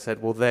place, and I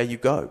said, "Well, there you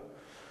go."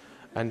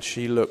 And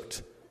she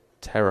looked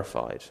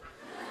terrified.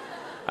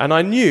 And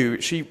I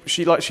knew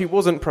she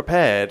wasn't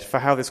prepared for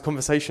how this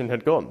conversation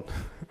had gone.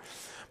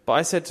 But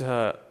I said to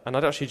her, and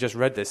I'd actually just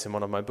read this in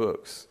one of my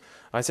books,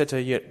 I said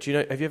to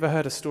her, "Have you ever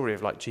heard a story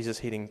of like Jesus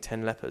healing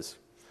 10 lepers?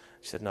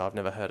 She said, "No, I've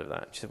never heard of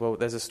that." She said, "Well,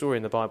 there's a story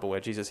in the Bible where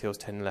Jesus heals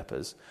 10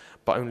 lepers,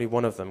 but only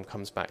one of them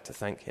comes back to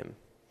thank him.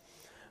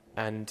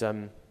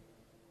 And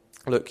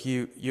look,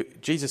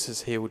 Jesus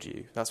has healed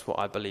you. That's what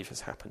I believe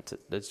has happened.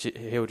 He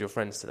healed your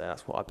friends today.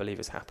 That's what I believe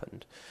has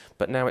happened.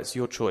 But now it's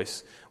your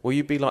choice. Will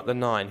you be like the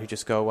 9 who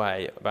just go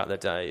away about their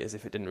day as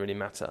if it didn't really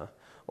matter,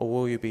 or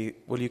will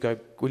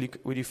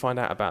you find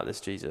out about this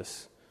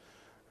Jesus?"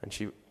 And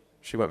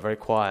she went very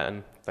quiet,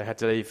 and they had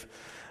to leave.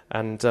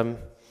 And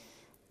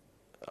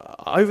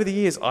over the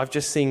years, I've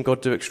just seen God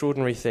do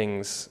extraordinary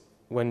things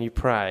when you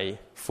pray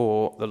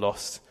for the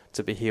lost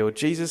to be healed.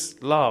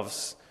 Jesus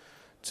loves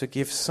to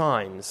give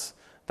signs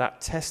that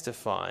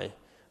testify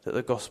that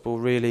the gospel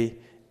really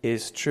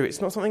is true. It's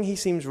not something he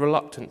seems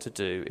reluctant to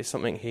do. It's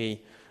something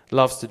he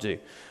loves to do.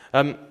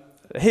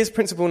 Here's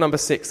principle number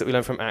 6 that we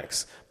learn from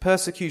Acts.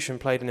 Persecution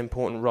played an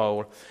important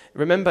role.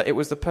 Remember, it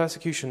was the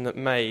persecution that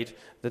made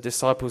the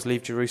disciples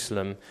leave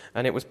Jerusalem,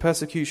 and it was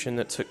persecution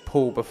that took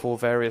Paul before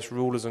various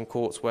rulers and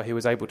courts where he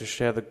was able to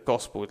share the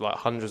gospel with like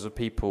hundreds of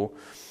people.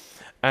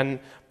 And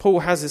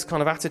Paul has this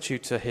kind of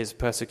attitude to his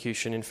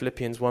persecution in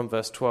Philippians 1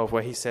 verse 12,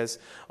 where he says,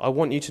 "I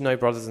want you to know,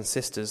 brothers and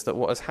sisters, that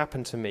what has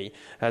happened to me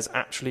has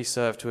actually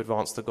served to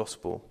advance the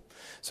gospel."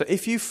 So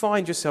if you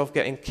find yourself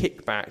getting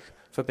kickback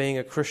for being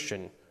a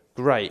Christian,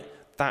 great.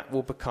 That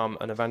will become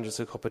an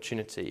evangelistic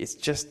opportunity.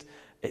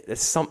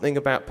 There's something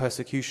about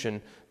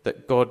persecution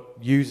that God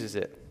uses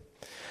it.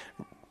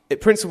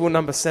 Principle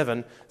number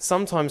 7,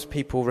 sometimes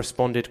people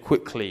responded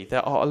quickly.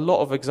 There are a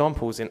lot of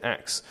examples in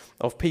Acts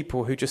of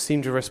people who just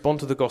seem to respond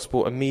to the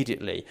gospel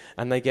immediately,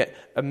 and they get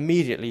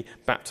immediately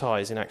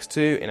baptized in Acts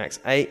 2, in Acts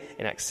 8,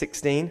 in Acts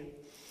 16.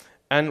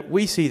 And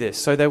we see this.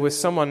 So there was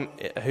someone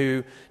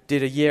who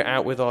did a year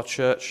out with our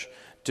church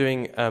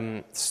doing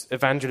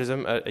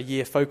evangelism, a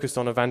year focused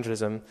on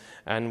evangelism,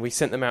 and we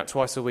sent them out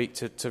twice a week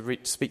to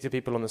speak to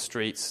people on the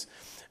streets.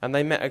 And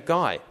they met a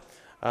guy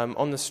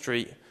on the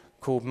street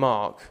called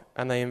Mark,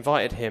 and they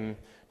invited him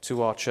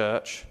to our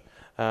church.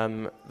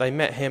 They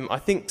met him, I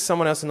think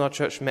someone else in our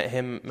church met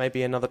him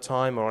maybe another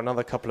time or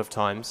another couple of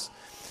times,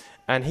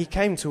 and he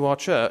came to our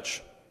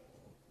church,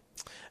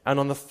 and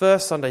on the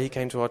first Sunday he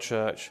came to our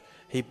church,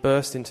 he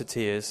burst into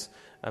tears,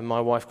 and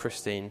my wife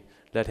Christine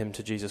led him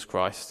to Jesus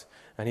Christ.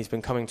 And he's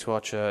been coming to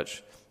our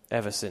church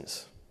ever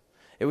since.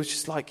 It was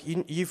just like,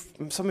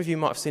 some of you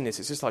might have seen this,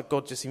 it's just like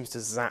God just seems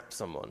to zap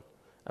someone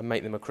and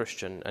make them a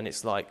Christian. And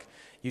it's like,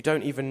 you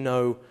don't even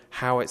know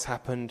how it's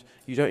happened.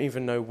 You don't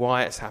even know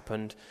why it's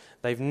happened.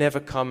 They've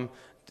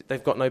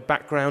got no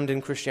background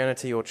in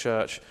Christianity or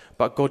church,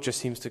 but God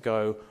just seems to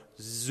go,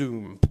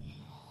 zoom.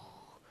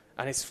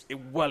 And it's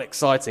well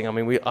exciting. I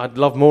mean, I'd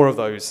love more of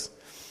those.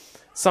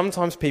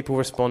 Sometimes people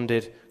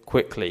responded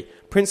quickly.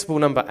 Principle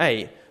number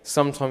 8,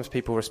 sometimes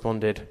people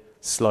responded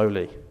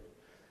slowly.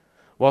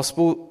 Whilst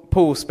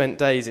Paul spent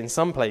days in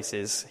some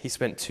places, he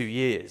spent 2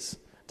 years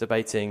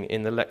debating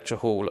in the lecture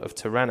hall of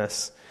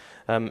Tyrannus.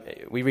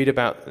 We read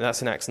about,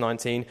 that's in Acts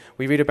 19,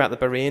 we read about the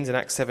Bereans in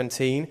Acts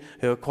 17,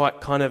 who are quite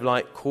kind of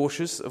like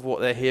cautious of what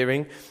they're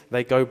hearing.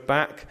 They go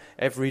back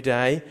every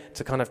day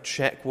to kind of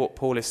check what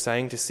Paul is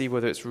saying to see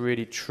whether it's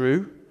really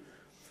true.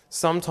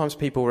 Sometimes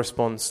people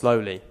respond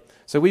slowly.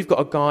 So we've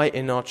got a guy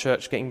in our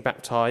church getting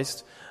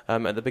baptized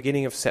at the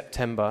beginning of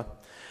September,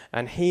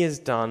 and he has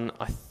done,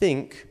 I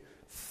think,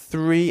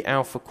 3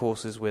 Alpha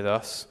courses with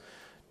us,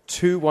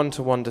 2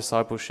 one-to-one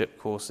discipleship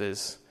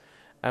courses,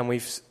 and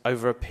we've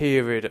over a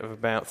period of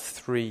about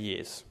 3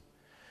 years.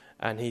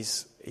 And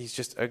he's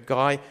just a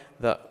guy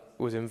that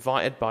was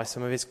invited by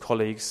some of his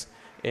colleagues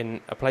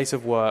in a place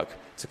of work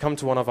to come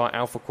to one of our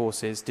Alpha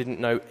courses, didn't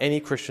know any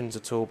Christians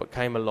at all, but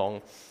came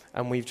along,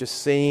 and we've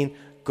just seen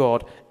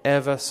God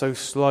ever so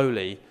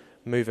slowly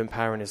move in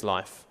power in his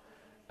life.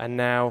 And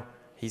now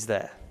he's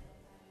there.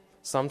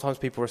 Sometimes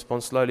people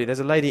respond slowly. There's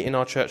a lady in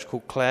our church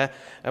called Claire,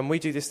 and we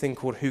do this thing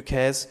called Who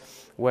Cares,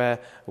 where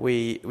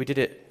we did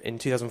it in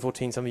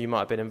 2014, some of you might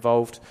have been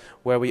involved,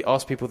 where we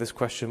ask people this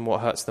question, what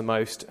hurts the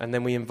most, and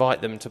then we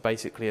invite them to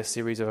basically a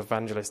series of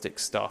evangelistic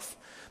stuff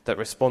that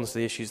responds to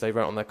the issues they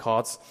wrote on their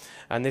cards.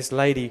 And this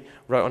lady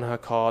wrote on her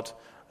card,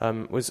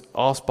 was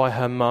asked by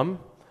her mum,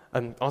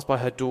 and asked by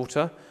her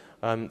daughter,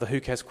 the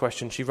Who Cares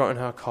question. She wrote on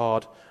her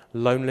card,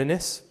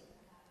 loneliness.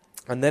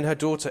 And then her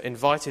daughter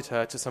invited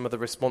her to some of the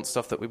response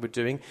stuff that we were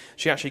doing.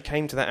 She actually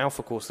came to that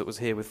Alpha course that was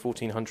here with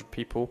 1,400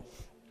 people.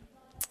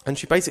 And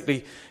she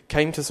basically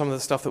came to some of the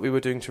stuff that we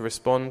were doing to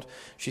respond.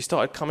 She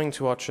started coming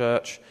to our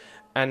church,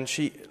 and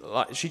she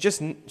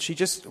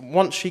just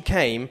once she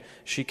came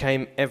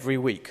every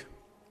week.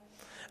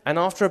 And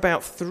after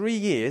about 3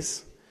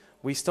 years,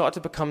 we started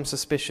to become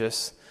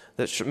suspicious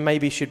that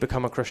maybe she'd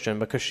become a Christian,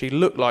 because she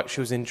looked like she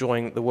was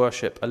enjoying the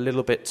worship a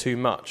little bit too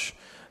much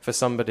for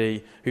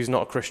somebody who's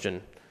not a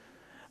Christian.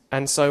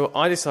 And so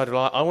I decided,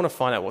 I want to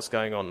find out what's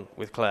going on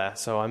with Claire.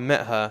 So I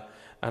met her,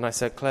 and I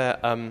said,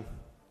 Claire,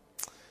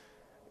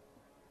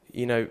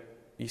 you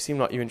seem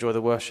like you enjoy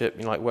the worship.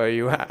 You're like, where are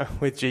you at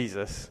with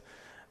Jesus?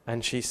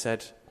 And she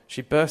said,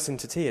 she burst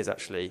into tears,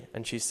 actually.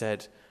 And she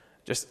said,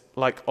 just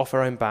like off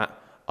her own bat,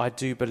 I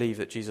do believe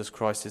that Jesus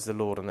Christ is the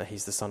Lord and that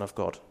he's the Son of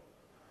God.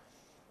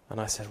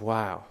 And I said,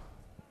 wow,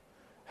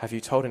 have you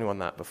told anyone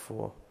that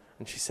before?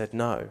 And she said,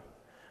 no.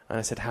 And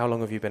I said, how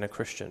long have you been a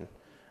Christian?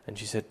 And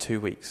she said,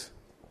 2 weeks.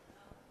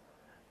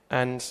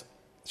 And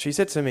she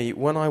said to me,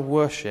 when I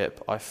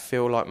worship, I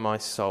feel like my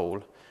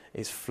soul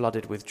is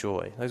flooded with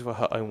joy. Those were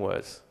her own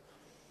words.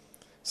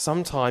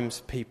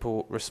 Sometimes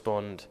people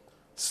respond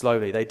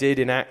slowly. They did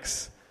in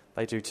Acts,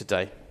 they do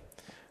today.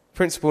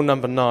 Principle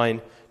number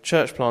 9,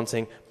 church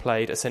planting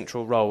played a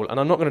central role. And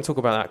I'm not going to talk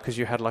about that because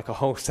you had like a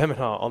whole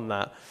seminar on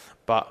that.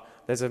 But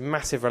there's a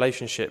massive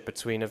relationship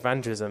between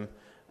evangelism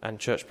and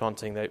church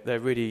planting. They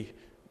really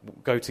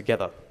go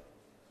together.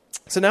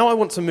 So now I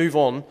want to move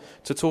on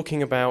to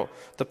talking about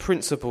the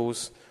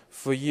principles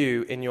for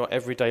you in your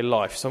everyday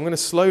life. So I'm going to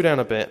slow down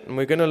a bit, and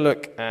we're going to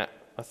look at,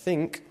 I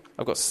think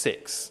I've got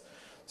 6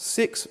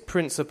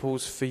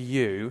 principles for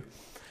you,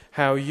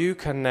 how you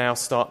can now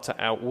start to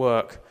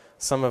outwork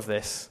some of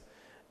this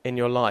in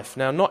your life.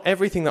 Now, not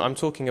everything that I'm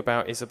talking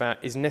about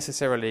is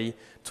necessarily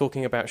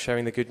talking about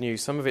sharing the good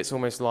news. Some of it's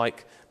almost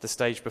like the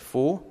stage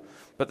before,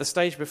 but the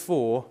stage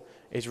before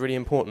is really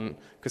important,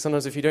 because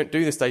sometimes if you don't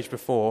do the stage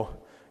before,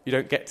 you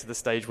don't get to the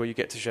stage where you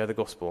get to share the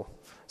gospel.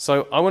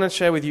 So I want to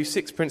share with you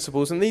 6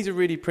 principles, and these are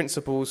really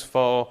principles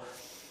for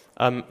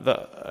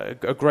that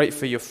are great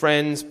for your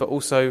friends, but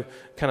also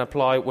can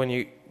apply when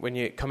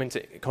you come into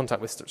contact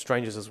with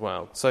strangers as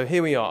well. So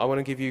here we are. I want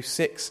to give you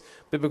 6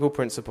 biblical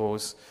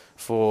principles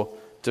for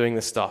doing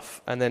the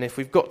stuff, and then if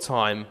we've got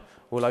time,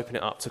 we'll open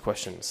it up to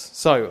questions.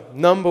 So,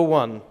 number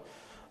 1,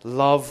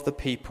 love the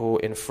people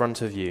in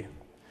front of you.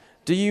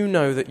 Do you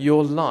know that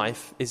your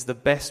life is the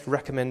best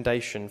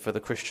recommendation for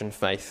the Christian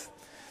faith?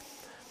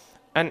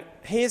 And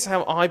here's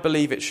how I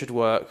believe it should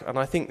work, and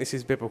I think this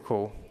is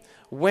biblical.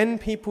 When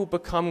people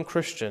become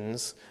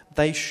Christians,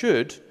 they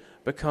should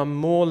become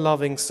more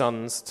loving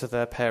sons to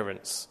their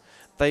parents.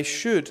 They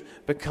should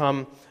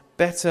become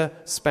better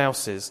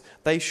spouses.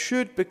 They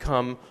should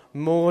become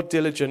more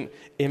diligent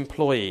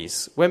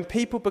employees. When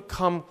people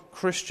become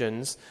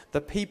Christians,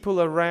 the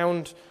people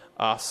around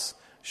us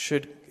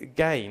should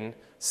gain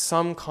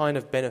some kind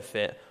of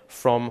benefit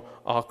from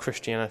our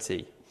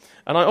Christianity.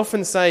 And I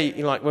often say,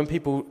 when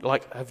people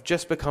have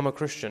just become a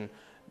Christian,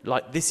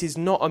 this is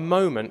not a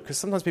moment, because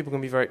sometimes people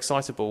can be very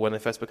excitable when they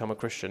first become a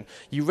Christian.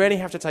 You really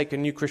have to take a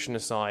new Christian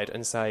aside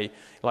and say,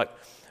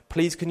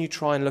 please can you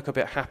try and look a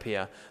bit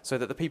happier, so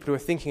that the people who are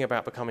thinking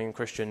about becoming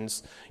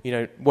Christians,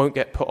 won't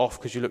get put off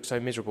because you look so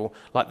miserable.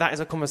 That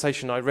is a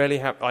conversation I rarely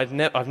have. I've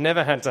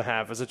never had to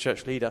have as a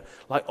church leader.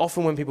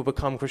 Often when people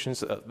become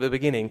Christians at the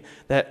beginning,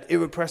 they're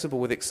irrepressible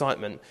with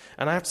excitement.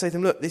 And I have to say to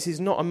them, look, this is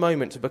not a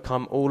moment to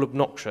become all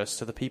obnoxious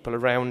to the people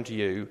around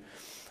you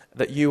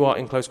that you are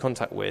in close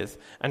contact with,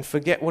 and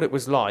forget what it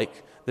was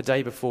like the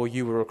day before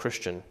you were a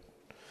Christian.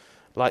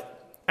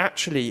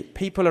 actually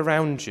people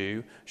around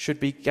you should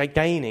be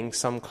gaining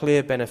some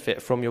clear benefit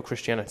from your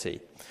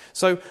Christianity.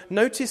 So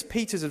notice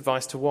Peter's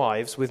advice to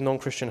wives with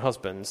non-Christian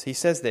husbands. He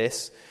says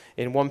this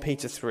in 1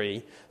 Peter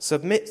 3,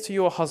 "Submit to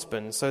your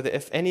husbands so that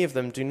if any of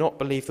them do not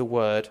believe the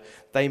word,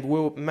 they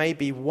may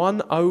be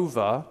won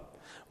over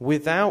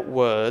without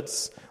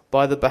words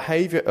by the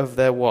behavior of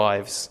their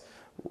wives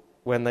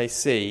when they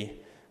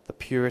see the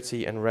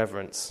purity and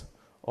reverence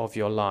of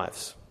your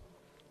lives."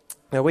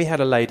 Now, we had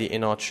a lady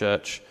in our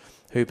church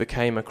who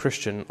became a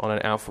Christian on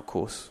an Alpha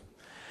course.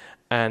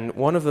 And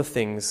one of the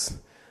things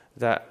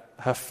that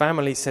her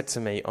family said to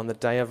me on the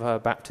day of her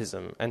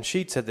baptism, and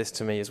she'd said this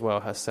to me as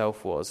well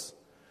herself, was,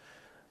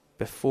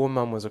 before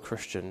Mum was a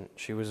Christian,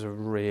 she was a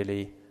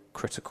really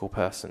critical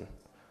person.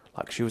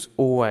 Like, she was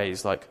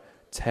always,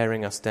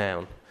 tearing us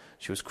down.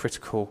 She was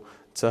critical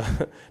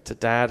to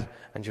Dad,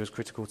 and she was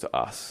critical to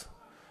us.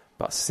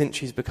 But since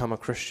she's become a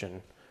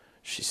Christian,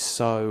 she's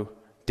so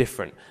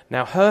different.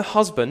 Now, her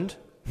husband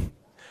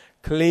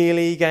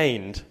clearly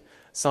gained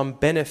some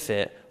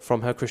benefit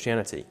from her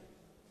Christianity.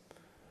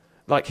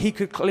 He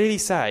could at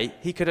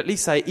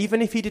least say,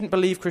 even if he didn't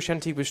believe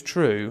Christianity was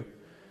true,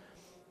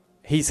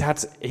 he's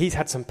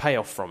had some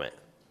payoff from it.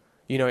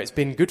 It's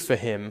been good for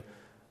him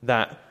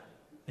that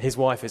his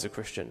wife is a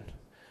Christian.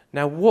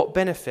 Now, what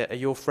benefit are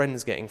your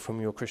friends getting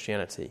from your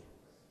Christianity?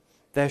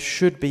 There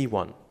should be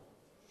one.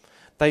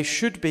 They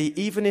should be,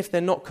 even if they're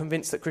not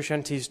convinced that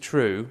Christianity is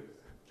true,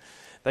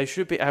 they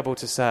should be able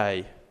to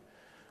say,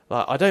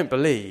 I don't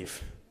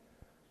believe,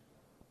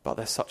 but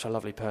they're such a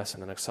lovely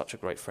person and they're such a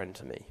great friend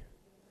to me.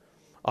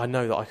 I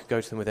know that I could go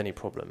to them with any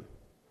problem.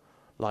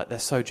 They're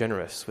so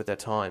generous with their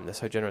time, they're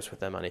so generous with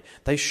their money.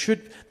 They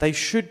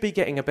should be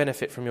getting a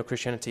benefit from your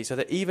Christianity, so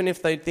that even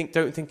if they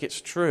don't think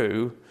it's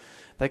true,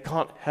 they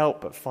can't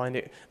help but find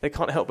it. They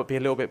can't help but be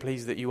a little bit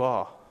pleased that you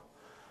are,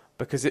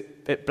 because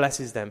it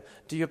blesses them.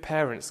 Do your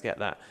parents get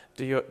that?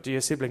 Do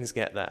your siblings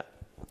get that?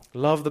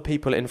 Love the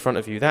people in front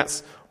of you.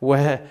 That's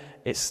where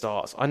it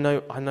starts. I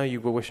know you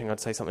were wishing I'd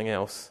say something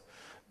else,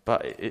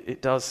 but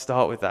it does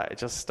start with that. It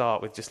does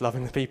start with just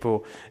loving the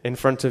people in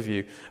front of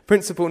you.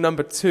 Principle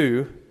number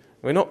 2,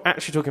 we're not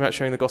actually talking about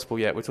sharing the gospel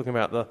yet. We're talking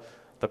about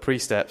the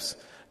precepts.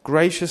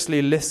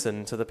 Graciously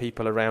listen to the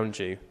people around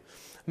you.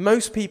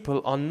 Most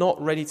people are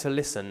not ready to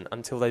listen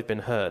until they've been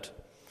heard.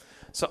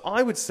 So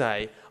I would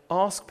say,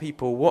 ask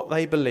people what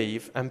they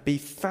believe and be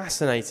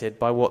fascinated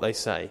by what they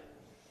say.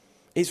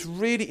 It's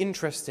really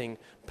interesting.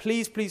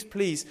 Please, please,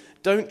 please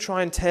don't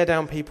try and tear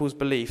down people's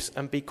beliefs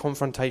and be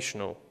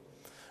confrontational.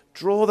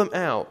 Draw them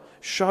out.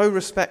 Show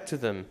respect to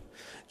them.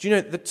 Do you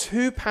know the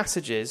 2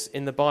 passages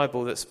in the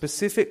Bible that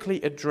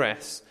specifically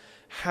address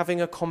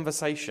having a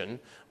conversation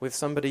with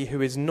somebody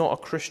who is not a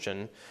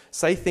Christian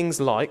say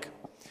things like,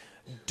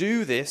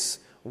 do this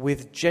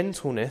with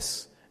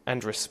gentleness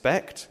and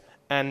respect,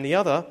 and the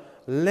other,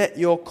 let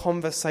your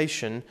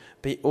conversation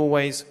be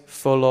always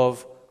full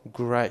of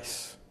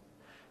grace.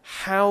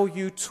 How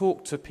you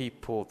talk to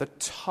people, the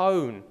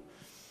tone,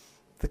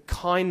 the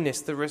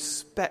kindness, the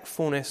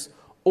respectfulness,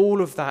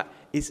 all of that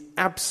is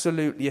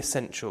absolutely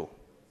essential.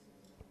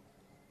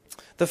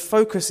 The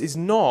focus is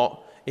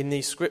not in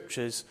these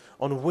scriptures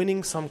on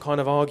winning some kind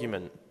of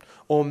argument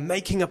or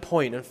making a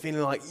point and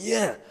feeling like,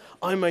 yeah,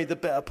 I made the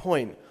better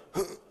point.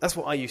 That's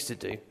what I used to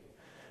do.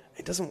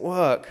 It doesn't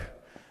work.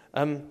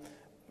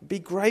 Be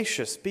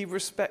gracious, be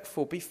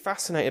respectful, be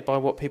fascinated by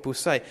what people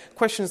say.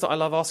 Questions that I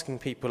love asking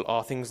people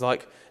are things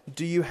like,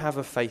 do you have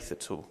a faith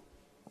at all?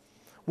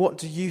 What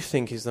do you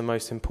think is the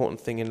most important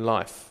thing in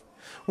life?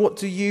 What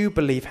do you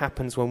believe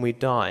happens when we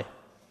die?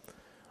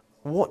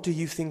 What do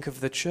you think of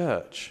the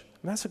church?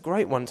 And that's a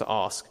great one to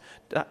ask,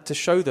 to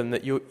show them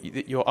that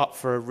you're up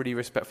for a really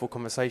respectful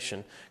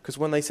conversation. Because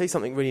when they say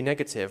something really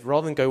negative,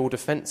 rather than go all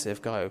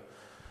defensive, go,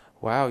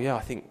 wow, yeah,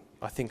 I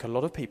think a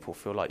lot of people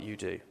feel like you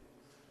do.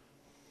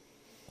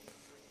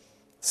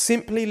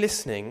 Simply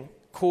listening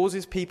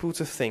causes people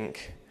to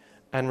think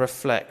and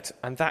reflect,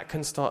 and that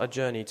can start a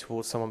journey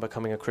towards someone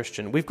becoming a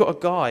Christian. We've got a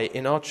guy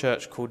in our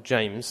church called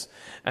James,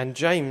 and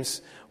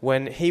James,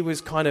 when he was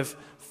kind of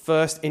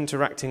first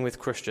interacting with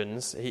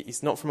Christians,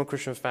 he's not from a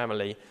Christian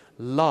family,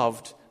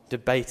 loved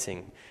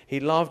debating. He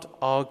loved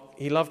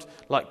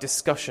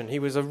discussion. He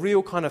was a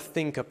real kind of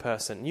thinker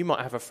person. You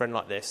might have a friend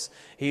like this.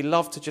 He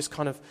loved to just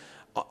kind of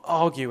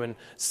argue and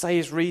say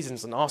his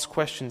reasons and ask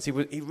questions. He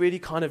really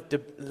kind of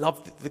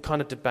loved the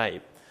kind of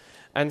debate.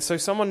 And so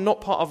someone not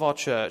part of our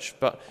church,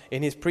 but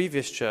in his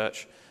previous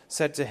church,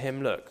 said to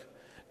him, look,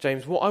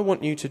 James, what I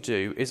want you to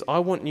do is I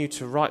want you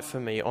to write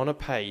for me on a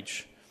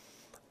page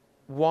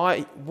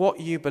what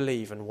you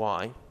believe and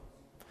why,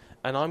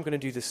 and I'm going to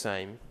do the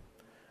same,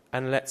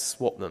 and let's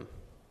swap them.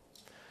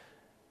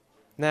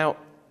 Now,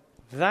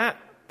 that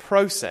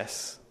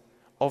process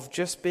of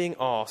just being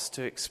asked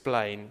to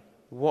explain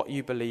what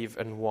you believe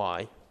and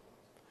why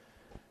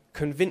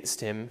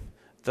convinced him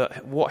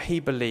that what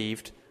he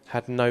believed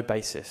had no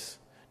basis.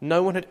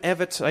 No one had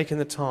ever taken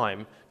the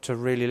time to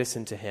really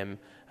listen to him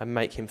and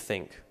make him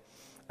think.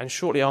 And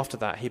shortly after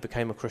that, he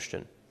became a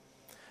Christian.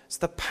 It's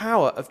the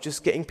power of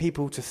just getting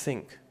people to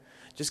think.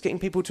 just getting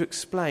people to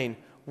explain,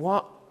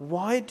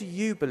 why do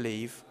you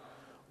believe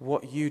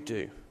what you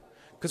do?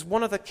 Because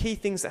one of the key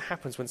things that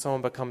happens when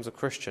someone becomes a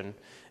Christian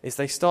is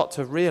they start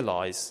to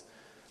realise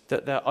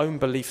that their own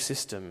belief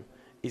system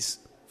is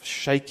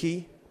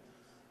shaky,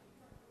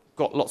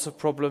 got lots of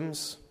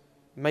problems,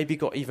 maybe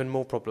got even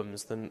more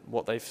problems than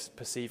what they've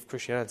perceived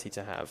Christianity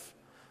to have.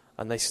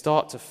 And they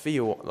start to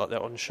feel like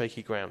they're on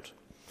shaky ground.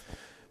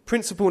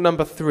 Principle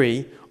number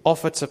 3,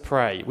 offer to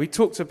pray. We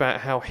talked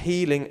about how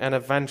healing and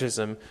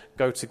evangelism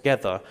go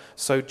together.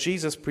 So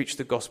Jesus preached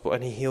the gospel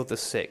and he healed the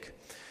sick.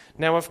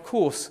 Now, of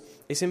course,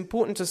 it's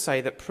important to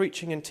say that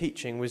preaching and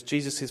teaching was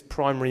Jesus'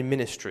 primary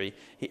ministry.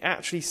 He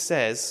actually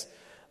says,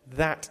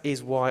 that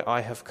is why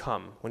I have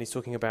come. When he's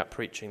talking about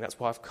preaching, that's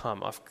why I've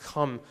come. I've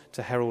come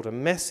to herald a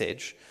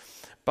message.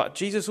 But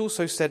Jesus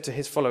also said to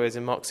his followers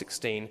in Mark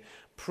 16,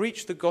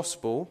 preach the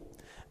gospel,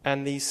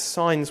 and these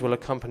signs will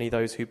accompany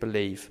those who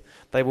believe.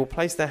 They will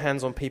place their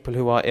hands on people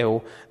who are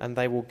ill, and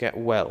they will get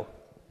well.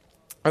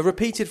 A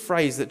repeated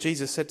phrase that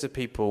Jesus said to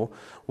people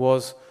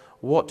was,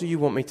 what do you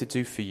want me to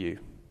do for you?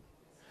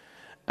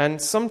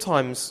 And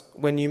sometimes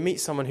when you meet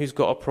someone who's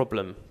got a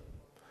problem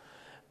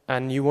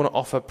and you want to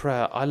offer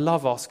prayer, I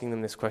love asking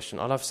them this question.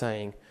 I love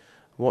saying,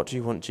 what do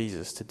you want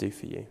Jesus to do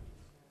for you?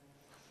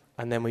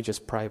 And then we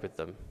just pray with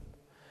them.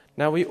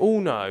 Now, we all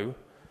know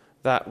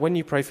that when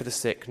you pray for the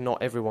sick,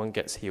 not everyone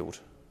gets healed.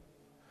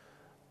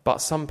 But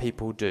some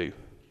people do.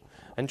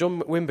 And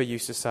John Wimber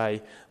used to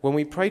say, when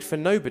we prayed for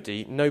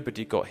nobody,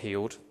 nobody got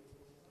healed.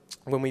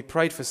 When we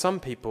prayed for some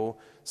people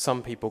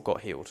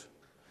got healed.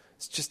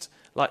 It's just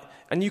like,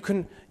 and you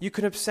can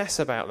obsess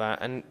about that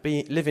and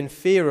live in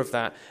fear of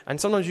that.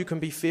 And sometimes you can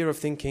be fear of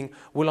thinking,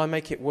 will I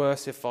make it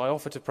worse if I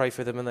offer to pray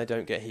for them and they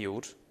don't get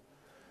healed?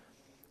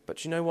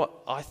 But you know what?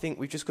 I think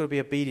we've just got to be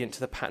obedient to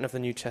the pattern of the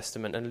New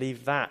Testament and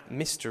leave that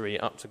mystery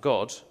up to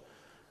God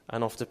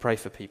and offer to pray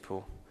for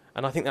people.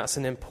 And I think that's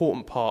an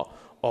important part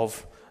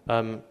of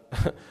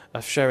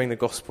sharing the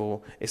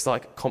gospel. It's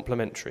like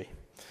complementary.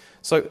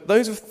 So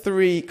those are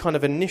 3 kind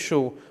of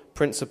initial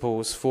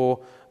principles for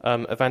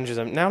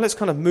evangelism. Now let's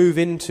kind of move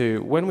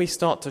into, when we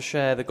start to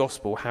share the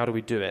gospel, how do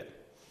we do it?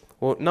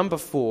 Well, number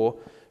 4,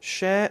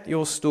 share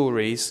your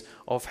stories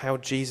of how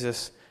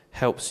Jesus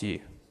helps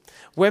you.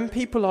 When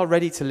people are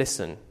ready to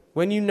listen,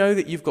 when you know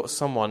that you've got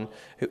someone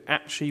who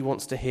actually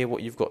wants to hear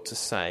what you've got to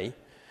say,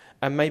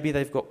 and maybe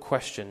they've got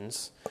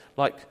questions,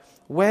 like,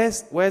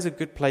 where's a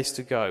good place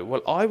to go?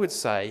 Well, I would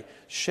say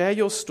share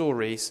your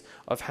stories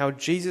of how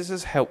Jesus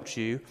has helped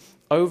you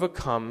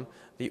overcome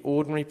the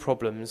ordinary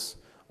problems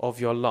of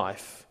your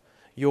life,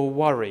 your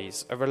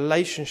worries, a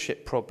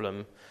relationship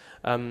problem.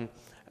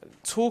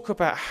 Talk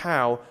about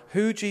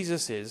who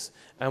Jesus is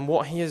and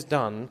what he has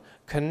done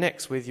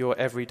connects with your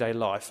everyday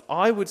life.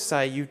 I would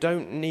say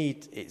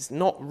it's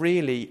not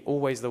really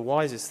always the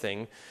wisest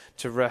thing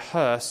to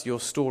rehearse your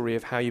story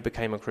of how you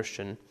became a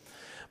Christian.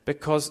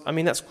 Because,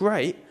 that's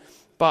great,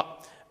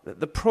 but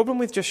the problem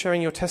with just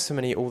sharing your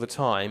testimony all the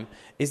time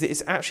is that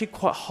it's actually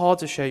quite hard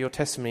to share your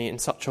testimony in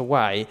such a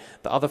way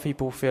that other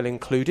people feel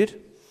included.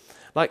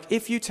 Like,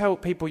 if you tell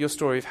people your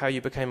story of how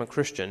you became a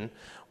Christian,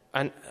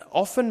 and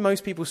often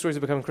most people's stories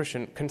of becoming a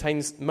Christian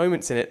contains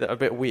moments in it that are a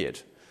bit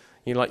weird.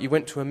 You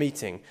went to a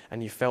meeting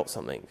and you felt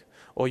something,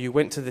 or you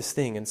went to this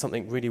thing and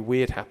something really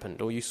weird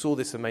happened, or you saw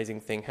this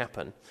amazing thing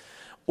happen.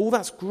 All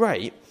that's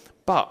great,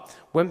 but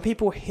when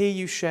people hear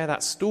you share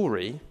that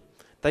story,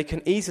 they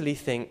can easily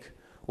think,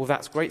 well,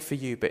 that's great for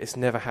you, but it's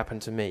never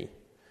happened to me,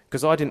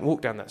 because I didn't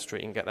walk down that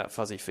street and get that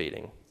fuzzy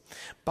feeling.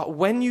 But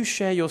when you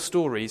share your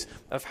stories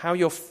of how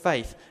your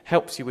faith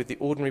helps you with the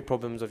ordinary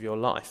problems of your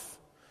life,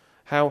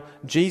 how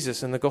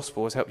Jesus and the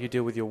gospel has helped you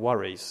deal with your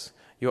worries,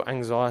 your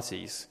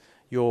anxieties,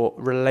 your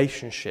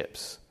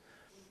relationships,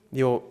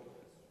 your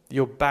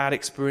bad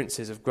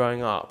experiences of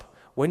growing up,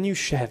 when you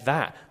share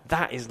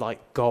that is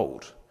like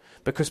gold.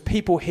 Because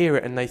people hear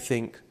it and they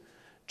think,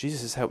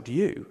 Jesus has helped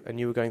you and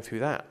you were going through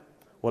that.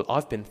 Well,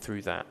 I've been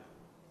through that.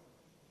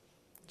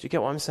 Do you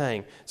get what I'm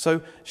saying?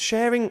 So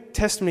sharing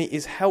testimony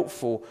is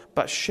helpful,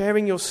 but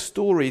sharing your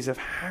stories of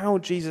how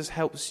Jesus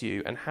helps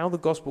you and how the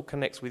gospel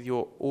connects with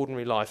your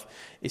ordinary life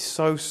is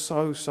so,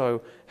 so,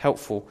 so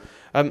helpful.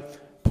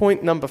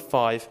 Point number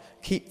 5,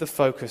 keep the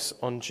focus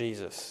on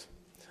Jesus.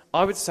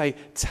 I would say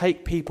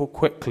take people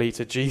quickly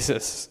to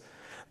Jesus.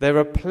 There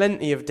are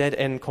plenty of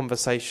dead-end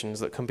conversations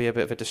that can be a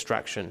bit of a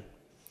distraction.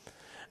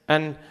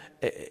 And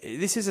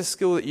this is a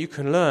skill that you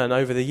can learn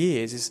over the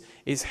years,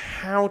 is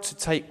how to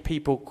take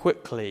people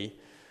quickly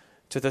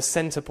to the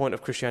center point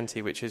of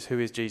Christianity, which is, who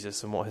is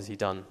Jesus and what has he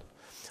done?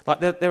 Like,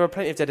 there are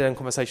plenty of dead-end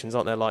conversations,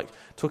 aren't there? Like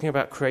talking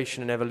about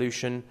creation and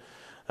evolution.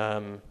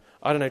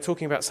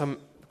 Talking about some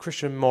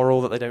Christian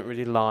moral that they don't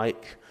really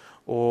like,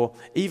 or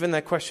even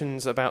their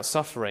questions about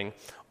suffering.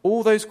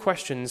 All those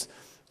questions,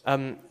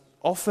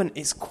 often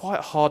it's quite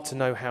hard to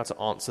know how to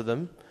answer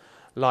them.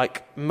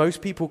 Like,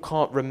 most people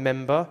can't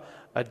remember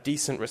a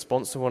decent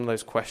response to one of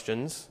those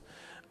questions.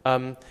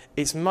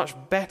 It's much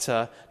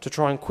better to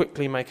try and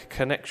quickly make a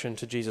connection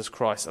to Jesus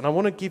Christ. And I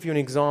want to give you an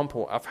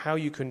example of how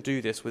you can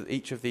do this with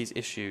each of these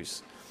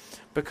issues.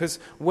 Because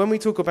when we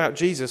talk about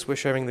Jesus, we're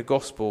sharing the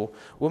gospel.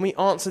 When we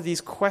answer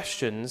these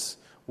questions,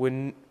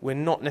 we're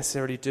not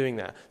necessarily doing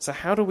that. So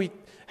how do we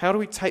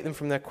take them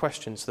from their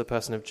questions to the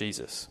person of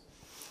Jesus?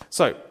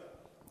 So,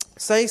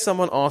 say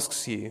someone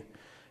asks you,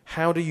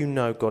 how do you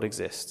know God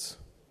exists?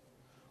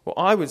 Well,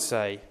 I would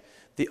say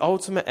the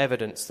ultimate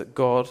evidence that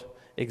God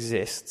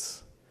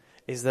exists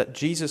is that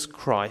Jesus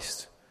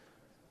Christ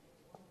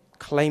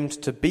claimed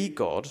to be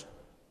God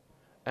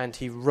and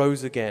he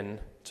rose again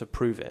to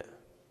prove it.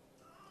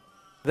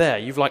 There,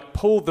 you've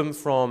pulled them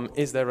from,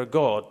 is there a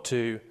God,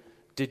 to,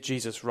 did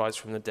Jesus rise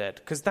from the dead?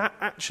 Because that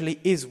actually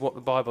is what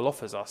the Bible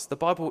offers us. The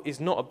Bible is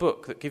not a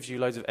book that gives you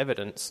loads of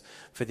evidence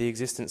for the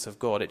existence of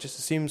God. It just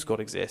assumes God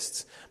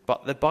exists.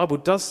 But the Bible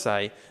does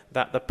say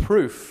that the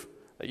proof,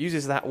 that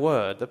uses that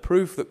word, the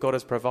proof that God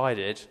has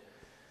provided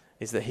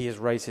is that he has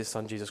raised his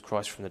son Jesus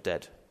Christ from the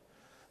dead.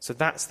 So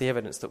that's the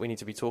evidence that we need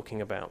to be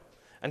talking about.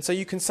 And so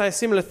you can say a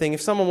similar thing if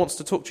someone wants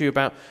to talk to you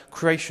about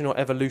creation or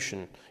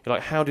evolution.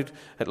 You're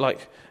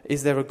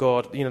is there a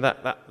God?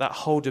 That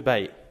whole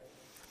debate.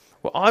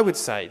 Well,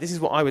 this is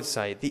what I would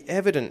say. The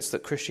evidence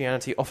that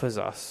Christianity offers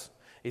us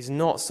is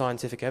not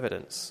scientific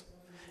evidence.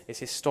 It's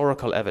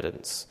historical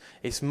evidence.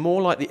 It's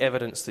more like the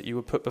evidence that you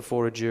would put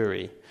before a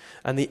jury.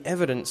 And the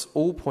evidence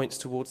all points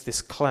towards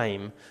this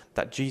claim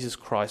that Jesus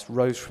Christ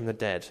rose from the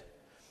dead.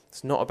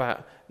 It's not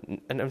about...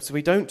 And so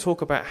we don't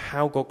talk about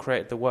how God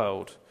created the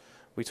world.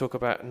 We talk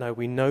about, no,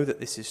 we know that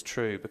this is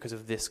true because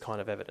of this kind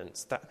of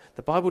evidence. That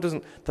the Bible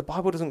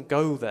doesn't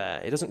go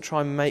there. It doesn't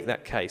try and make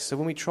that case. So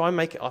when we try and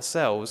make it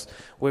ourselves,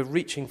 we're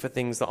reaching for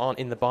things that aren't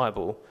in the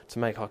Bible to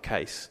make our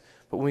case.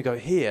 But when we go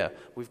here,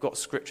 we've got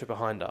Scripture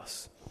behind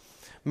us.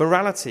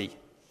 Morality.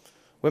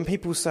 When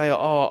people say,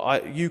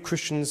 you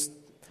Christians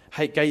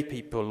hate gay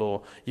people,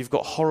 or you've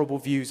got horrible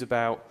views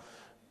about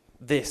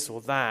this or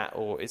that,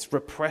 or it's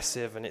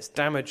repressive and it's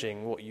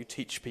damaging what you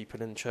teach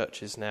people in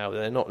churches now.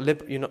 They're not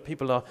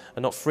people are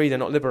not free, they're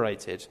not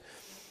liberated.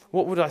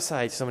 What would I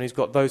say to someone who's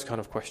got those kind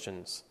of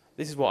questions?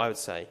 This is what I would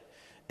say.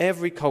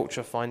 Every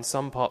culture finds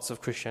some parts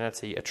of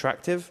Christianity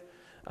attractive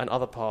and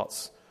other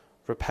parts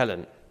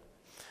repellent.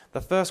 The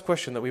first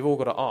question that we've all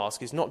got to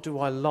ask is not, do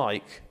I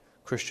like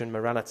Christian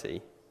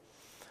morality,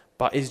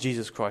 but is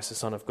Jesus Christ the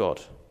Son of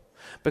God?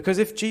 Because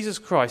if Jesus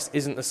Christ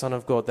isn't the Son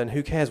of God, then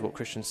who cares what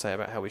Christians say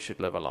about how we should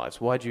live our lives?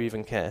 Why do you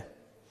even care?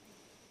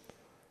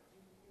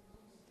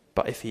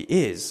 But if he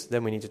is,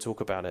 then we need to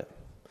talk about it.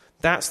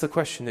 That's the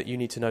question that you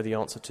need to know the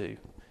answer to.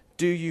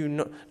 Do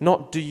you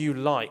not do you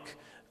like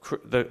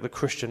the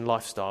Christian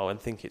lifestyle and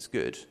think it's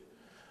good,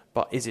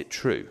 but is it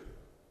true?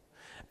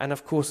 And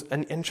of course,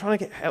 and trying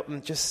to help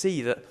them just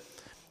see that,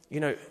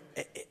 in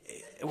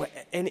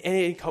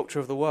any culture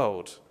of the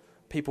world,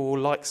 people will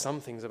like some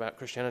things about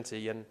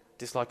Christianity and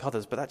dislike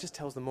others, but that just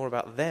tells them more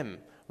about them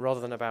rather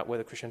than about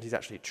whether Christianity is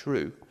actually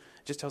true.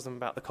 It just tells them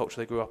about the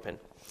culture they grew up in.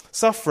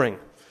 Suffering.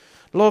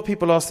 A lot of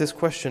people ask this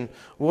question,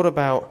 what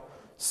about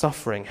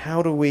suffering?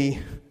 How do we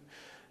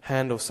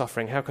handle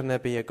suffering? How can there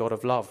be a God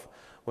of love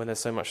when there's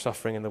so much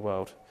suffering in the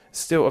world? It's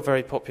still a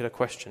very popular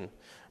question.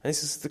 And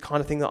this is the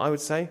kind of thing that I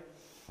would say.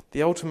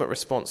 The ultimate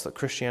response that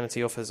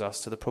Christianity offers us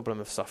to the problem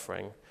of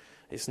suffering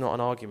is not an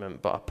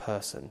argument, but a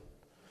person.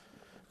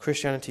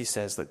 Christianity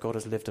says that God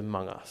has lived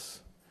among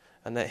us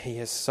and that he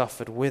has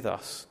suffered with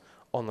us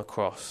on the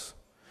cross.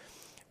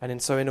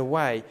 And so in a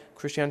way,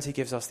 Christianity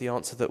gives us the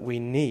answer that we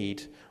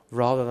need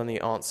rather than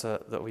the answer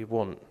that we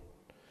want.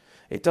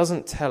 It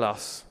doesn't tell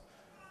us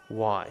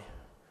why.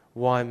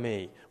 Why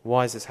me?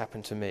 Why has this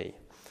happened to me?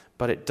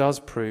 But it does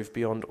prove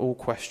beyond all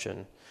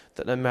question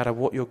that no matter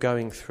what you're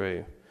going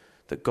through,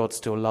 that God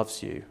still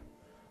loves you.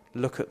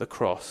 Look at the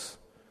cross.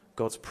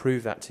 God's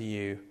proved that to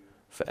you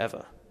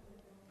forever.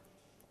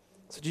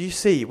 So do you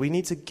see, we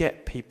need to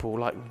get people,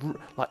 like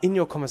in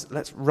your comments,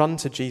 let's run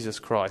to Jesus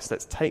Christ.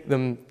 Let's take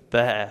them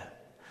there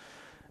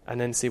and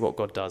then see what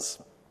God does.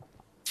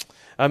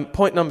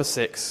 Point number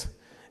 6,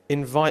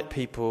 invite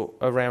people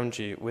around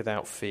you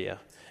without fear.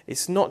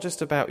 It's not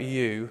just about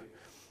you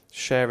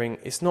sharing,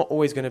 it's not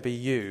always going to be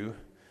you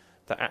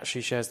that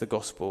actually shares the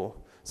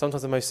gospel.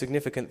 Sometimes the most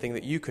significant thing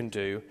that you can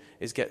do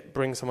is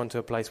bring someone to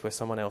a place where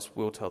someone else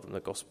will tell them the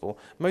gospel.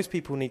 Most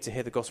people need to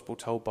hear the gospel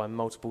told by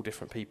multiple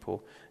different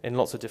people in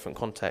lots of different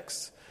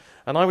contexts.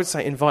 And I would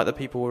say invite the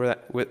people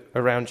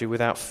around you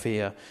without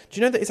fear. Do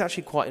you know that it's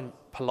actually quite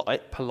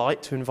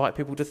polite to invite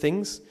people to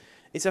things?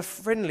 It's a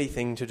friendly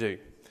thing to do.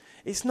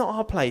 It's not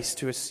our place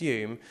to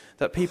assume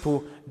that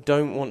people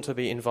don't want to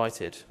be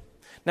invited.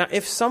 Now,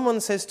 if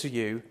someone says to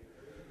you,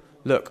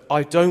 look,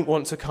 I don't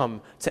want to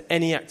come to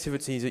any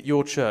activities at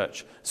your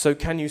church, so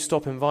can you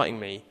stop inviting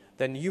me?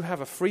 Then you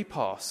have a free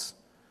pass.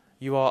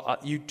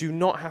 You do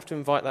not have to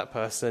invite that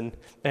person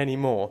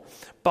anymore.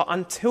 But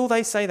until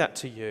they say that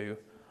to you,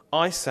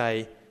 I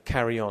say,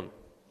 carry on.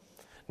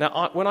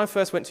 Now, when I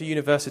first went to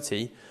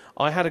university,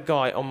 I had a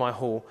guy on my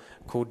hall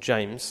called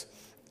James,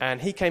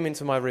 and he came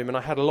into my room, and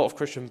I had a lot of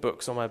Christian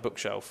books on my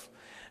bookshelf.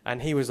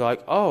 And he was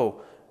like,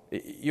 oh,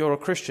 you're a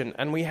Christian.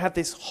 And we had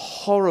this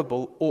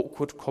horrible,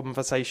 awkward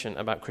conversation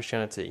about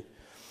Christianity.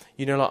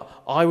 You know, like,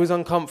 I was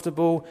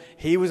uncomfortable,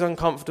 he was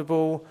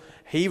uncomfortable,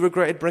 he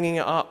regretted bringing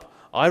it up,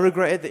 I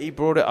regretted that he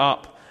brought it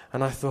up,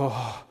 and I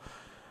thought,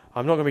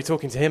 I'm not going to be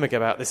talking to him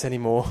about this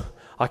anymore.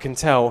 I can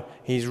tell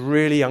he's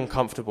really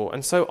uncomfortable.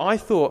 And so I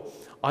thought,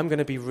 I'm going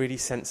to be really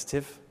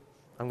sensitive.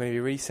 I'm going to be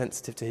really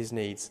sensitive to his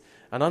needs.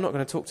 And I'm not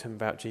going to talk to him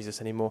about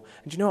Jesus anymore.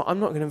 And you know what? I'm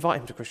not going to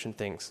invite him to Christian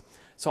things.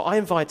 So I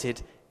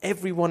invited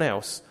everyone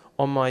else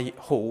on my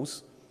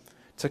halls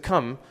to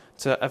come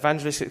to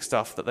evangelistic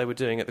stuff that they were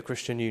doing at the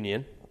Christian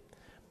Union.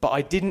 But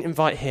I didn't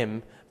invite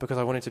him because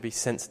I wanted to be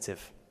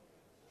sensitive.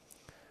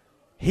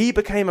 He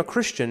became a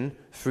Christian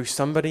through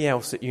somebody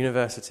else at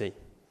university.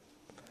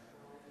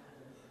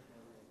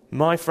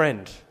 My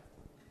friend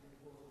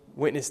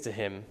witnessed to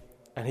him,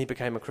 and he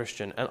became a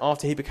Christian. And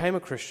after he became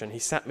a Christian, he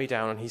sat me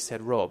down and he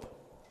said, Rob,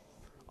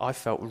 I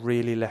felt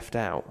really left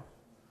out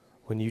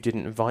when you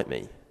didn't invite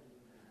me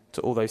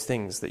to all those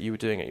things that you were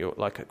doing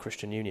at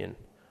Christian Union.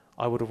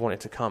 I would have wanted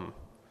to come.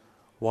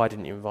 Why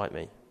didn't you invite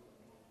me?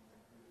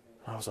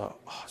 And I was like,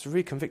 I was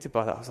really convicted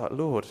by that. I was like,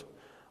 Lord,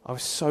 I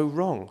was so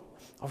wrong.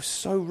 I was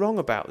so wrong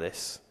about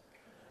this.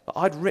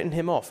 I'd written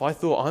him off. I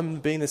thought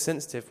I'm being the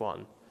sensitive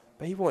one.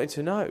 But he wanted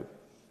to know.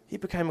 He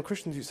became a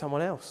Christian through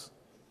someone else.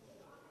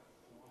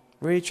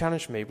 Really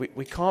challenged me.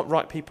 We can't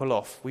write people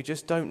off. We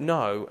just don't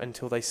know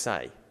until they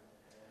say.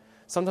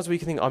 Sometimes we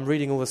can think, I'm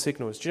reading all the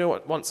signals. Do you know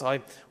what?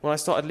 When I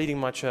started leading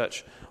my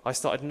church, I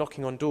started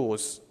knocking on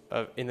doors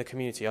in the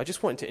community. I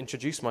just wanted to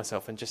introduce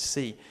myself and just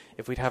see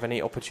if we'd have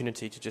any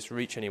opportunity to just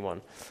reach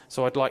anyone.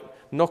 So I'd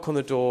knock on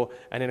the door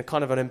and in a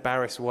kind of an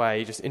embarrassed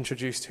way just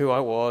introduced who I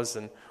was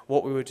and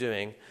what we were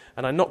doing.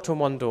 And I knocked on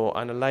one door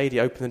and a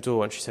lady opened the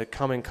door and she said,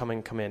 come in, come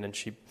in, come in. And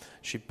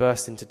she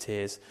burst into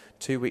tears.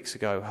 2 weeks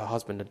ago, her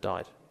husband had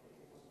died.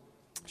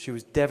 She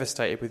was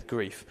devastated with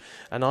grief.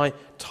 And I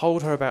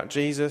told her about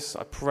Jesus.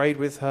 I prayed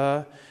with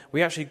her.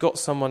 We actually got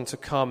someone to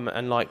come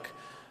and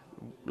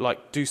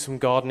do some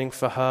gardening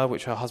for her,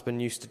 which her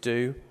husband used to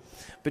do.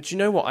 But you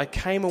know what? I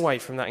came away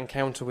from that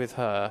encounter with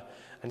her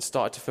and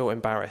started to feel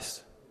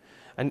embarrassed.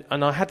 And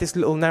I had this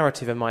little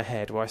narrative in my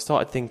head where I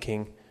started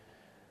thinking,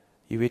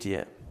 you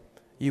idiot,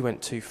 you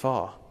went too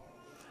far.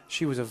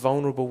 She was a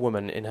vulnerable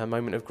woman in her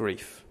moment of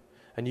grief.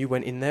 And you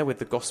went in there with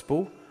the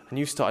gospel and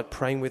you started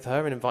praying with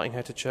her and inviting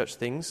her to church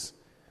things.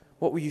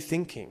 What were you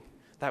thinking?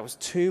 That was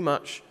too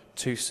much,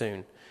 too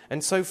soon.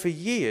 And so for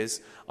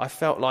years, I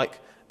felt like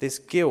this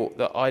guilt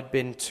that I'd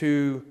been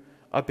too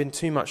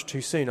much too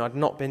soon. I'd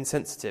not been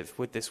sensitive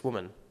with this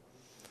woman.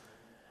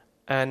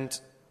 And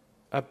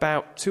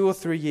about 2 or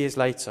 3 years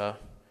later,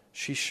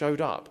 she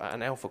showed up at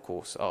an Alpha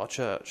course at our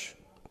church.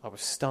 I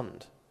was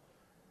stunned.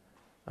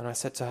 And I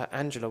said to her,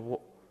 Angela,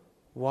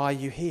 why are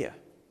you here?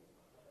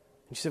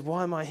 And she said,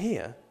 why am I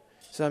here?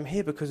 She said, I'm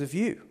here because of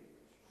you.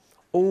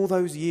 All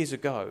those years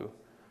ago,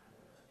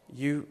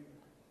 you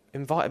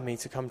invited me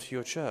to come to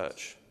your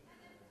church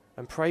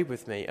and prayed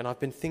with me, and I've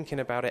been thinking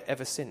about it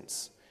ever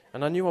since.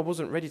 And I knew I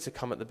wasn't ready to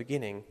come at the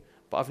beginning,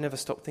 but I've never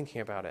stopped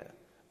thinking about it.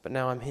 But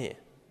now I'm here.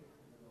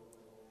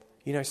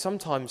 You know,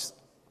 sometimes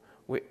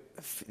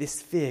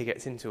this fear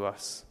gets into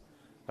us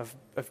of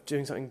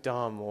doing something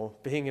dumb or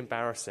being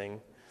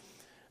embarrassing.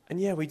 And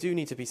yeah, we do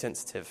need to be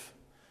sensitive.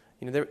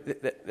 You know,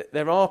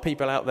 there are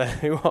people out there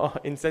who are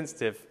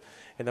insensitive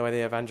in the way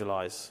they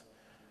evangelize.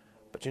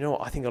 But you know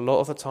what? I think a lot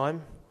of the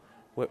time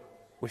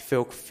we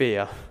feel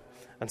fear.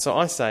 And so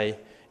I say,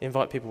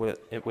 invite people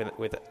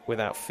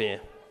without fear.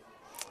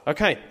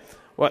 Okay,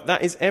 well,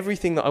 that is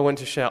everything that I want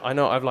to share. I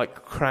know I've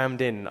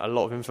crammed in a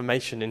lot of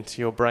information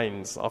into your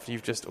brains after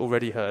you've just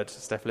already heard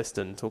Steph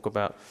Liston talk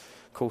about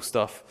cool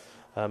stuff.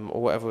 Or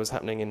whatever was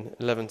happening in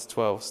 11 to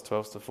 12s,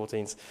 12s to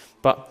 14s.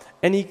 But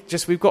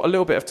we've got a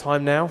little bit of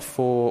time now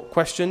for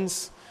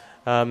questions.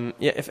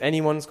 If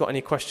anyone's got any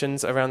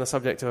questions around the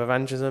subject of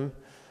evangelism,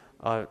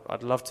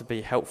 I'd love to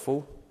be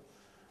helpful.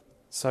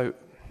 So,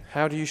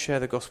 how do you share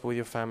the gospel with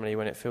your family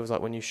when it feels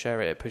like when you share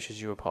it, it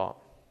pushes you apart?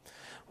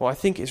 Well, I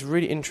think it's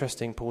really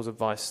interesting, Paul's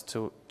advice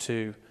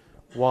to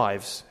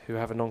wives who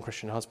have a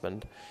non-Christian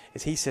husband,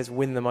 is he says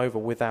win them over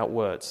without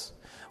words,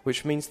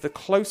 which means the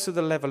closer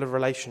the level of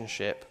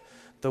relationship,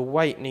 the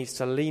weight needs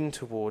to lean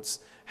towards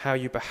how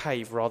you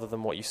behave rather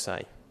than what you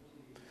say.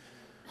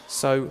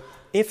 So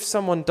if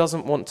someone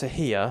doesn't want to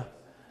hear,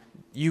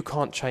 you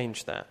can't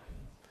change that.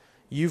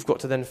 You've got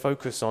to then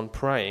focus on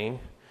praying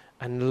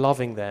and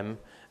loving them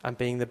and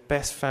being the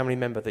best family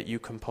member that you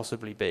can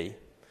possibly be.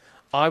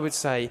 I would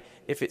say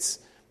if it's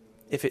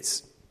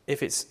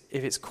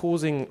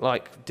causing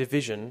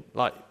division,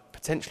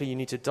 potentially you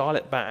need to dial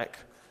it back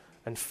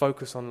and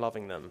focus on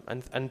loving them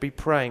and be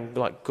praying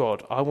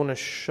God, I want to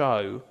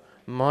show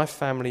my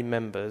family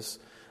members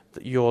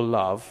your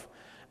love,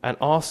 and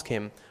ask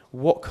him,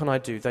 what can I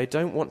do? They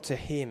don't want to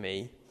hear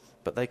me,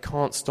 but they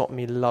can't stop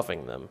me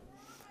loving them.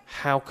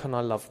 How can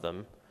I love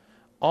them?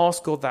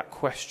 Ask God that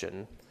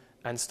question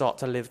and start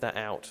to live that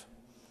out.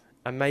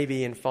 And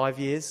maybe in 5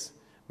 years,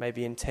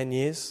 maybe in 10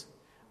 years,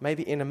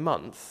 maybe in a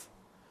month,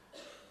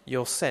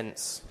 you'll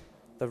sense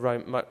the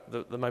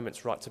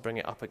moment's right to bring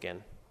it up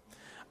again.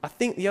 I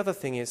think the other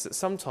thing is that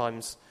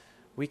sometimes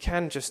we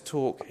can just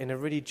talk in a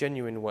really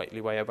genuine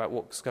way about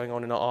what's going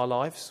on in our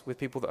lives with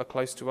people that are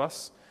close to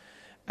us.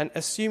 And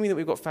assuming that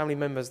we've got family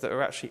members that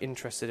are actually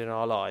interested in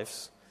our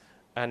lives,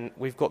 and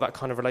we've got that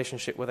kind of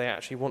relationship where they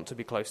actually want to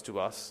be close to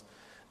us,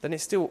 then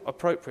it's still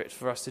appropriate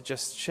for us to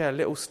just share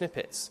little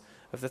snippets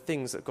of the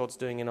things that God's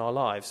doing in our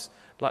lives.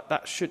 Like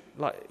that should,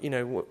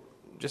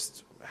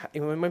 just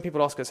when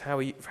people ask us, how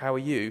are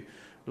you?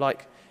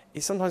 Like,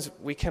 sometimes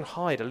we can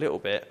hide a little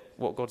bit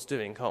what God's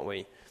doing, can't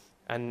we?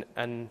 And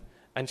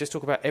just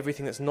talk about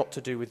everything that's not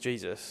to do with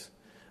Jesus.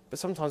 But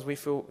sometimes we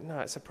feel, no,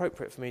 it's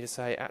appropriate for me to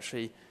say,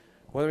 actually,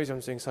 one of the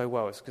reasons I'm doing so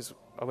well is because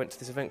I went to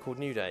this event called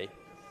Newday,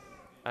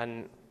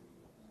 and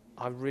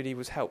I really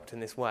was helped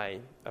in this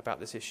way about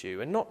this issue.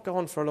 And not go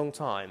on for a long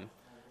time,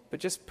 but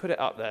just put it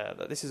up there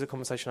that this is a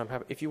conversation I'm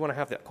happy. If you want to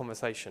have that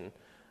conversation,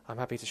 I'm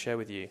happy to share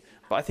with you.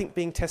 But I think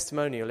being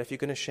testimonial, if you're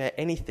going to share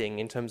anything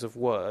in terms of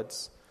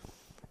words,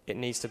 it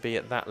needs to be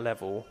at that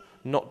level,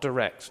 not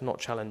direct, not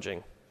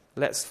challenging.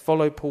 Let's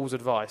follow Paul's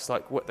advice,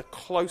 like what the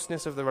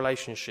closeness of the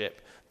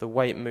relationship, the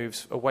way it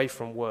moves away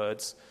from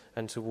words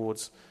and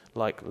towards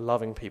like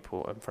loving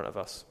people in front of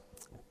us.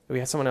 We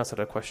had someone else had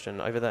a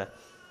question over there.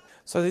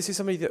 So this is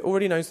somebody that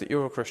already knows that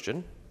you're a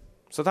Christian.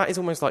 So that is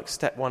almost like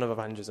step one of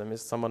evangelism,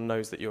 is someone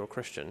knows that you're a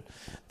Christian.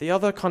 The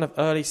other kind of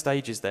early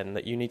stages then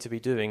that you need to be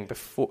doing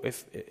before,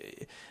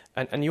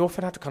 and you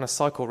often have to kind of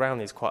cycle around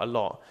these quite a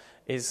lot,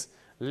 is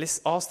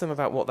ask them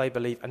about what they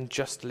believe and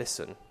just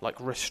listen. Like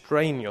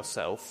restrain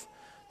yourself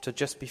to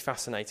just be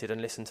fascinated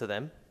and listen to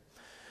them.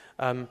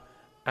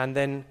 And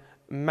then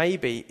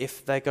maybe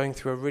if they're going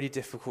through a really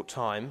difficult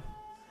time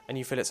and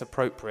you feel it's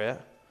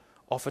appropriate,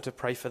 offer to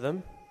pray for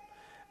them.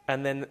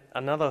 And then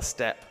another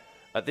step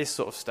at this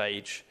sort of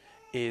stage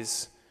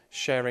is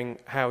sharing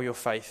how your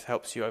faith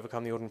helps you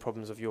overcome the ordinary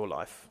problems of your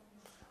life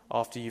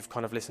after you've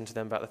kind of listened to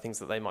them about the things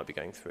that they might be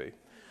going through.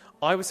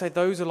 I would say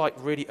those are like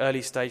really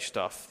early stage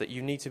stuff that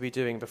you need to be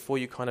doing before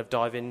you kind of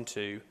dive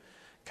into,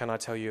 can I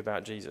tell you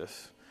about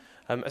Jesus?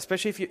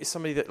 Especially if it's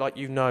somebody that like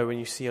you know and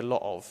you see a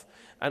lot of.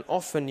 And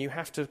often you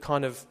have to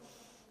kind of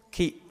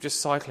keep just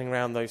cycling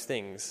around those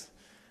things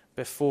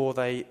before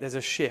there's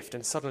a shift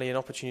and suddenly an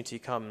opportunity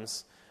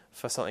comes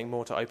for something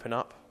more to open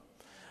up.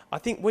 I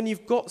think when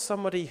you've got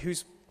somebody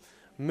who's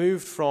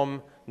moved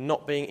from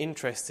not being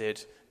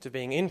interested to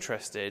being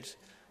interested,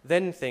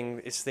 then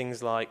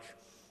things like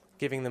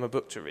giving them a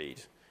book to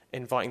read,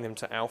 inviting them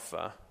to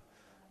Alpha.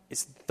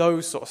 It's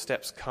those sort of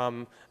steps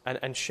come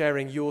and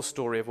sharing your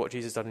story of what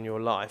Jesus has done in your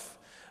life.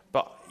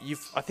 But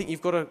I think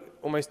you've got to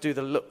almost do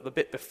the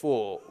bit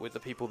before with the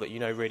people that you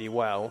know really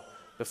well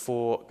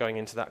before going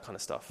into that kind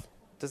of stuff.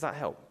 Does that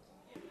help?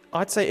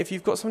 I'd say if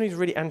you've got somebody who's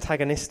really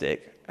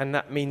antagonistic, and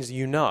that means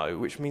you know,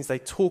 which means they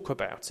talk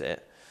about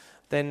it,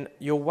 then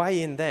your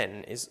way in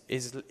then is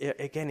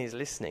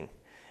listening.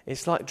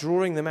 It's like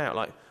drawing them out.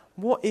 Like,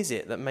 what is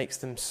it that makes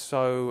them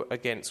so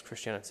against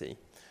Christianity?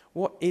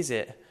 What is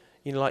it?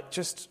 Like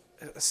just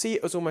see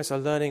it as almost a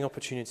learning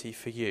opportunity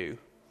for you.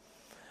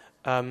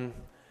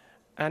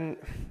 And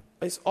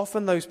it's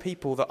often those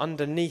people that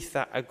underneath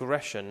that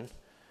aggression,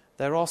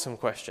 there are some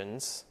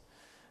questions.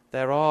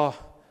 There are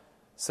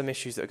some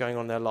issues that are going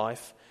on in their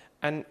life,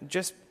 and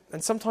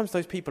sometimes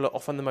those people are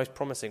often the most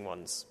promising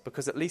ones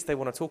because at least they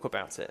want to talk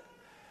about it.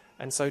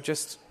 And so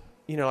just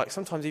like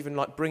sometimes even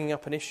like bringing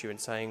up an issue and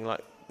saying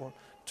like, well,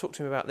 talk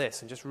to me about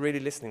this, and just really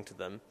listening to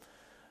them.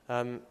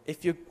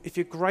 If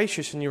you're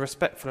gracious and you're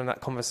respectful in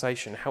that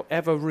conversation,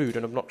 however rude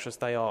and obnoxious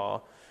they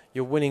are,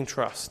 you're winning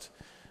trust,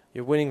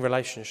 you're winning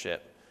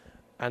relationship,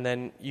 and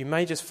then you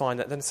may just find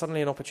that then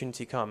suddenly an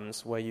opportunity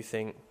comes where you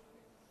think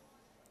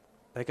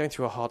they're going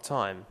through a hard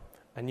time.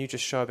 And you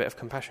just show a bit of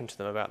compassion to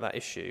them about that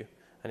issue,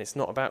 and it's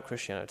not about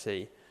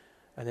Christianity,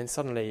 and then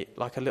suddenly,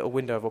 like a little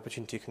window of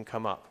opportunity can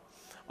come up.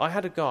 I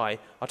had a guy,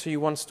 I'll tell you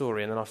one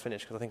story and then I'll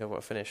finish, because I think I've got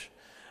to finish.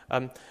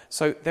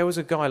 So there was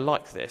a guy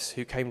like this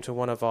who came to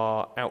one of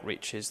our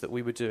outreaches that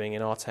we were doing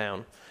in our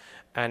town,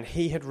 and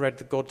he had read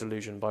The God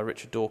Delusion by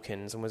Richard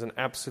Dawkins and was an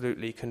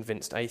absolutely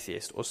convinced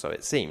atheist, or so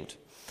it seemed.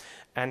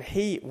 And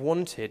he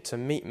wanted to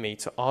meet me,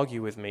 to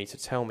argue with me, to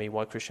tell me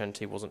why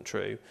Christianity wasn't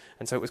true.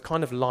 And so it was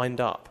kind of lined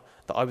up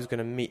that I was going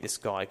to meet this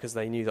guy because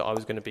they knew that I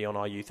was going to be on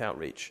our youth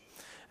outreach.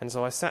 And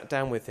so I sat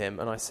down with him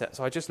and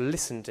I just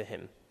listened to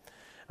him.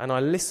 And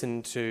I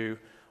listened to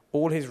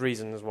all his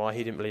reasons why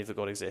he didn't believe that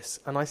God exists.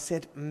 And I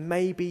said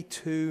maybe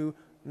 2,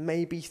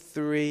 maybe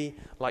 3,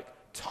 like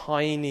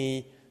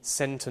tiny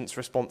sentence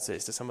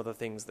responses to some of the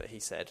things that he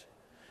said.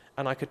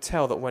 And I could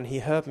tell that when he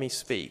heard me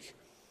speak,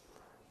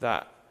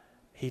 that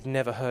he'd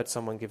never heard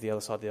someone give the other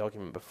side of the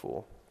argument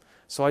before.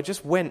 So I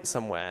just went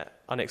somewhere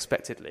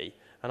unexpectedly.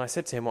 And I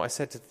said to him what I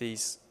said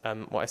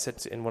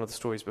in one of the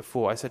stories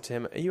before. I said to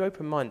him, are you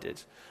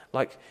open-minded?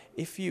 Like,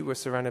 if you were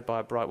surrounded by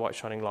a bright, white,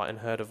 shining light and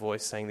heard a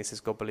voice saying, this is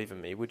God, believe in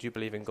me, would you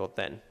believe in God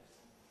then?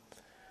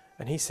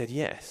 And he said,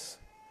 yes.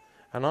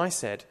 And I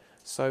said,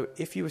 so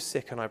if you were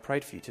sick and I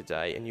prayed for you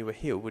today and you were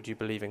healed, would you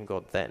believe in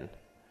God then?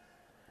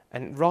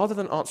 And rather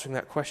than answering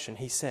that question,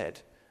 he said,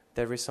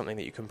 there is something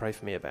that you can pray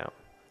for me about.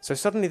 So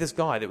suddenly this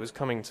guy that was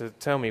coming to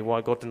tell me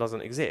why God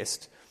doesn't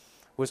exist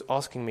was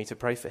asking me to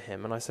pray for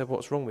him. And I said,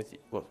 what's wrong with you?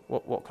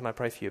 What can I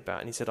pray for you about?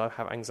 And he said, I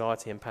have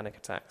anxiety and panic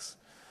attacks.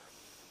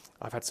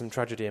 I've had some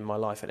tragedy in my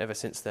life, and ever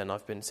since then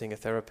I've been seeing a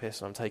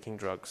therapist and I'm taking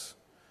drugs.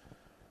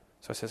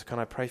 So I said, can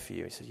I pray for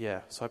you? He said,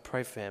 yeah. So I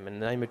prayed for him. In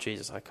the name of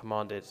Jesus, I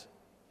commanded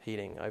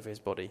healing over his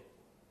body.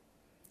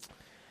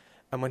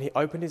 And when he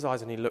opened his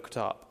eyes and he looked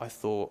up, I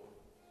thought,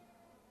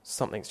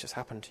 something's just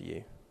happened to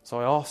you. So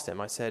I asked him,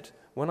 I said,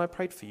 when I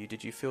prayed for you,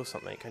 did you feel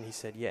something? And he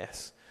said,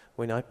 yes.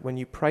 When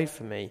you prayed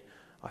for me,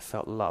 I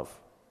felt love.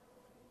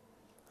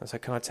 And so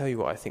can I tell you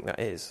what I think that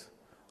is?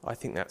 I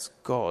think that's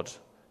God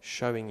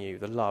showing you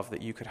the love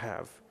that you could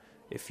have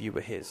if you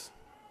were his.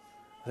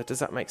 I said, does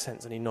that make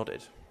sense? And he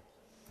nodded.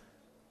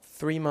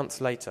 3 months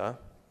later,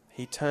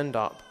 he turned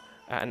up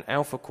at an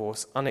Alpha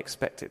course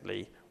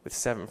unexpectedly with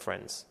 7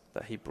 friends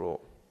that he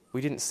brought.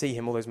 We didn't see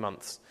him all those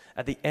months.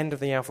 At the end of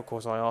the Alpha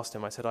course, I asked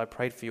him, I said, I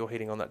prayed for your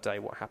healing on that day.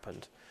 What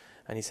happened?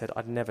 And he said,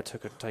 I'd never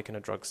taken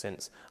a drug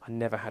since. I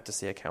never had to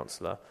see a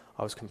counsellor.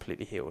 I was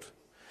completely healed.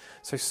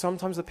 So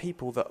sometimes the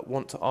people that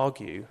want to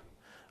argue,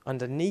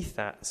 underneath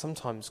that,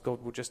 sometimes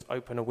God will just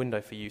open a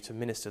window for you to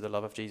minister the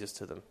love of Jesus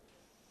to them.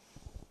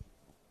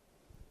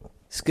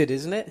 It's good,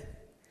 isn't it?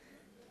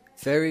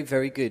 Very,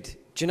 very good.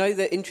 Do you know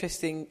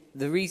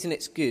the reason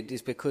it's good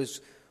is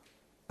because,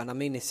 and I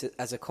mean this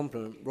as a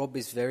compliment, Rob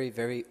is very,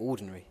 very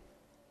ordinary.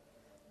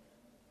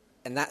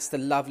 And that's the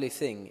lovely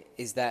thing,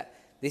 is that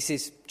this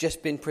has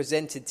just been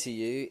presented to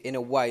you in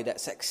a way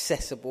that's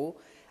accessible.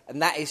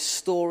 And that is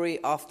story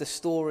after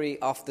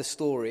story after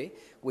story,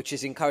 which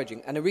is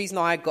encouraging. And the reason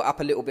I got up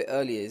a little bit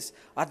early is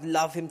I'd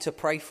love him to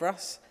pray for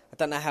us. I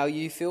don't know how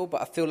you feel,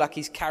 but I feel like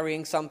he's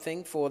carrying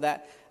something for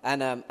that.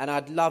 And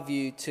I'd love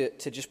you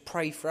to just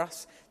pray for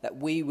us, that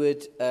we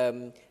would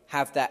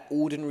have that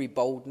ordinary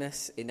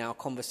boldness in our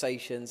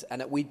conversations,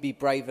 and that we'd be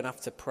brave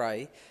enough to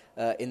pray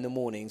in the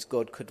mornings.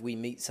 God, could we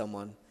meet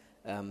someone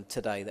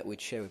today that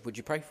we'd share with? Would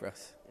you pray for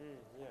us?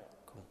 Yeah.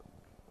 Cool.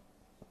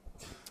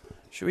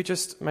 Should we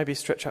just maybe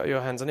stretch out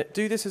your hands and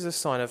do this as a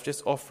sign of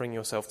just offering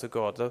yourself to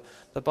God?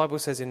 The Bible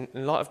says, in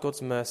light of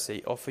God's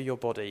mercy, offer your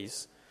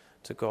bodies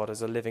to God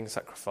as a living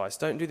sacrifice.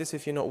 Don't do this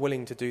if you're not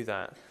willing to do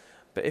that.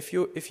 But if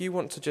you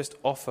want to just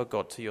offer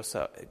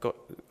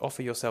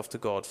offer yourself to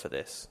God for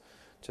this,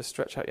 just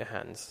stretch out your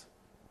hands.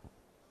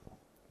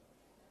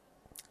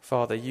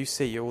 Father, you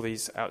see all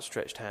these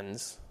outstretched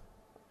hands,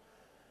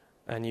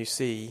 and you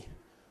see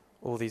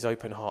all these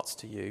open hearts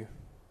to you.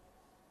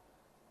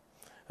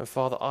 And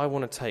Father, I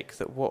want to take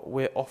that what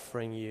we're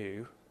offering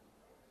you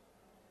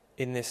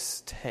in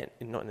this tent,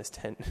 not in this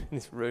tent, in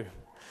this room,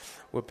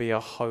 would be a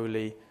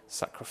holy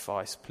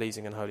sacrifice,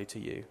 pleasing and holy to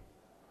you.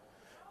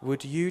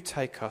 Would you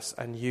take us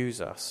and use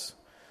us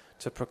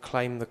to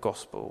proclaim the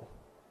gospel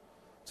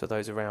to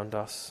those around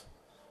us,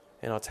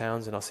 in our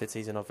towns, in our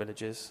cities, in our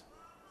villages?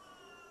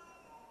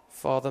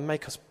 Father,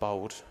 make us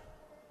bold.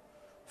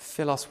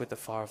 Fill us with the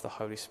fire of the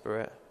Holy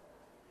Spirit.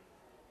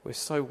 We're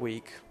so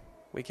weak.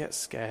 We get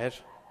scared.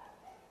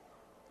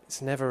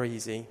 It's never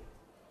easy.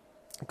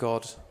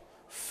 God,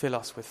 fill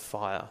us with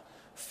fire.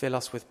 Fill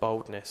us with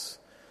boldness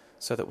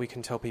so that we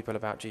can tell people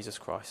about Jesus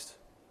Christ.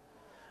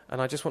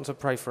 And I just want to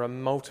pray for a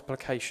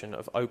multiplication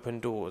of open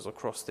doors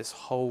across this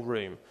whole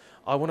room.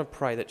 I want to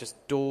pray that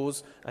just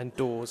doors and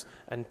doors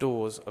and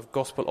doors of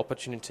gospel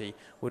opportunity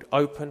would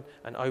open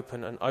and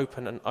open and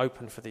open and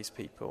open for these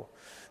people.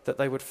 That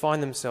they would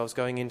find themselves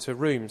going into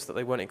rooms that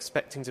they weren't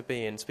expecting to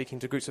be in, speaking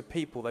to groups of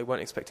people they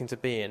weren't expecting to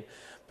be in,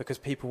 because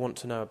people want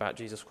to know about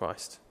Jesus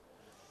Christ.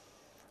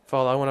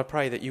 Father, I want to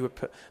pray that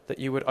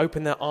you would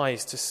open their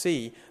eyes to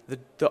see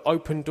the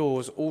open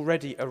doors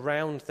already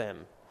around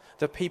them,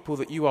 the people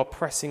that you are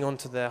pressing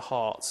onto their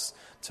hearts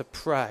to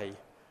pray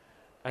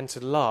and to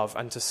love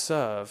and to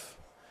serve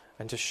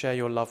and to share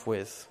your love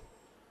with.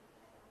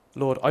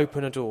 Lord,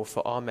 open a door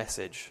for our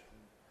message,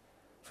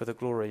 for the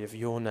glory of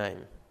your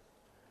name.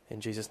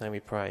 In Jesus' name we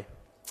pray.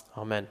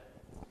 Amen.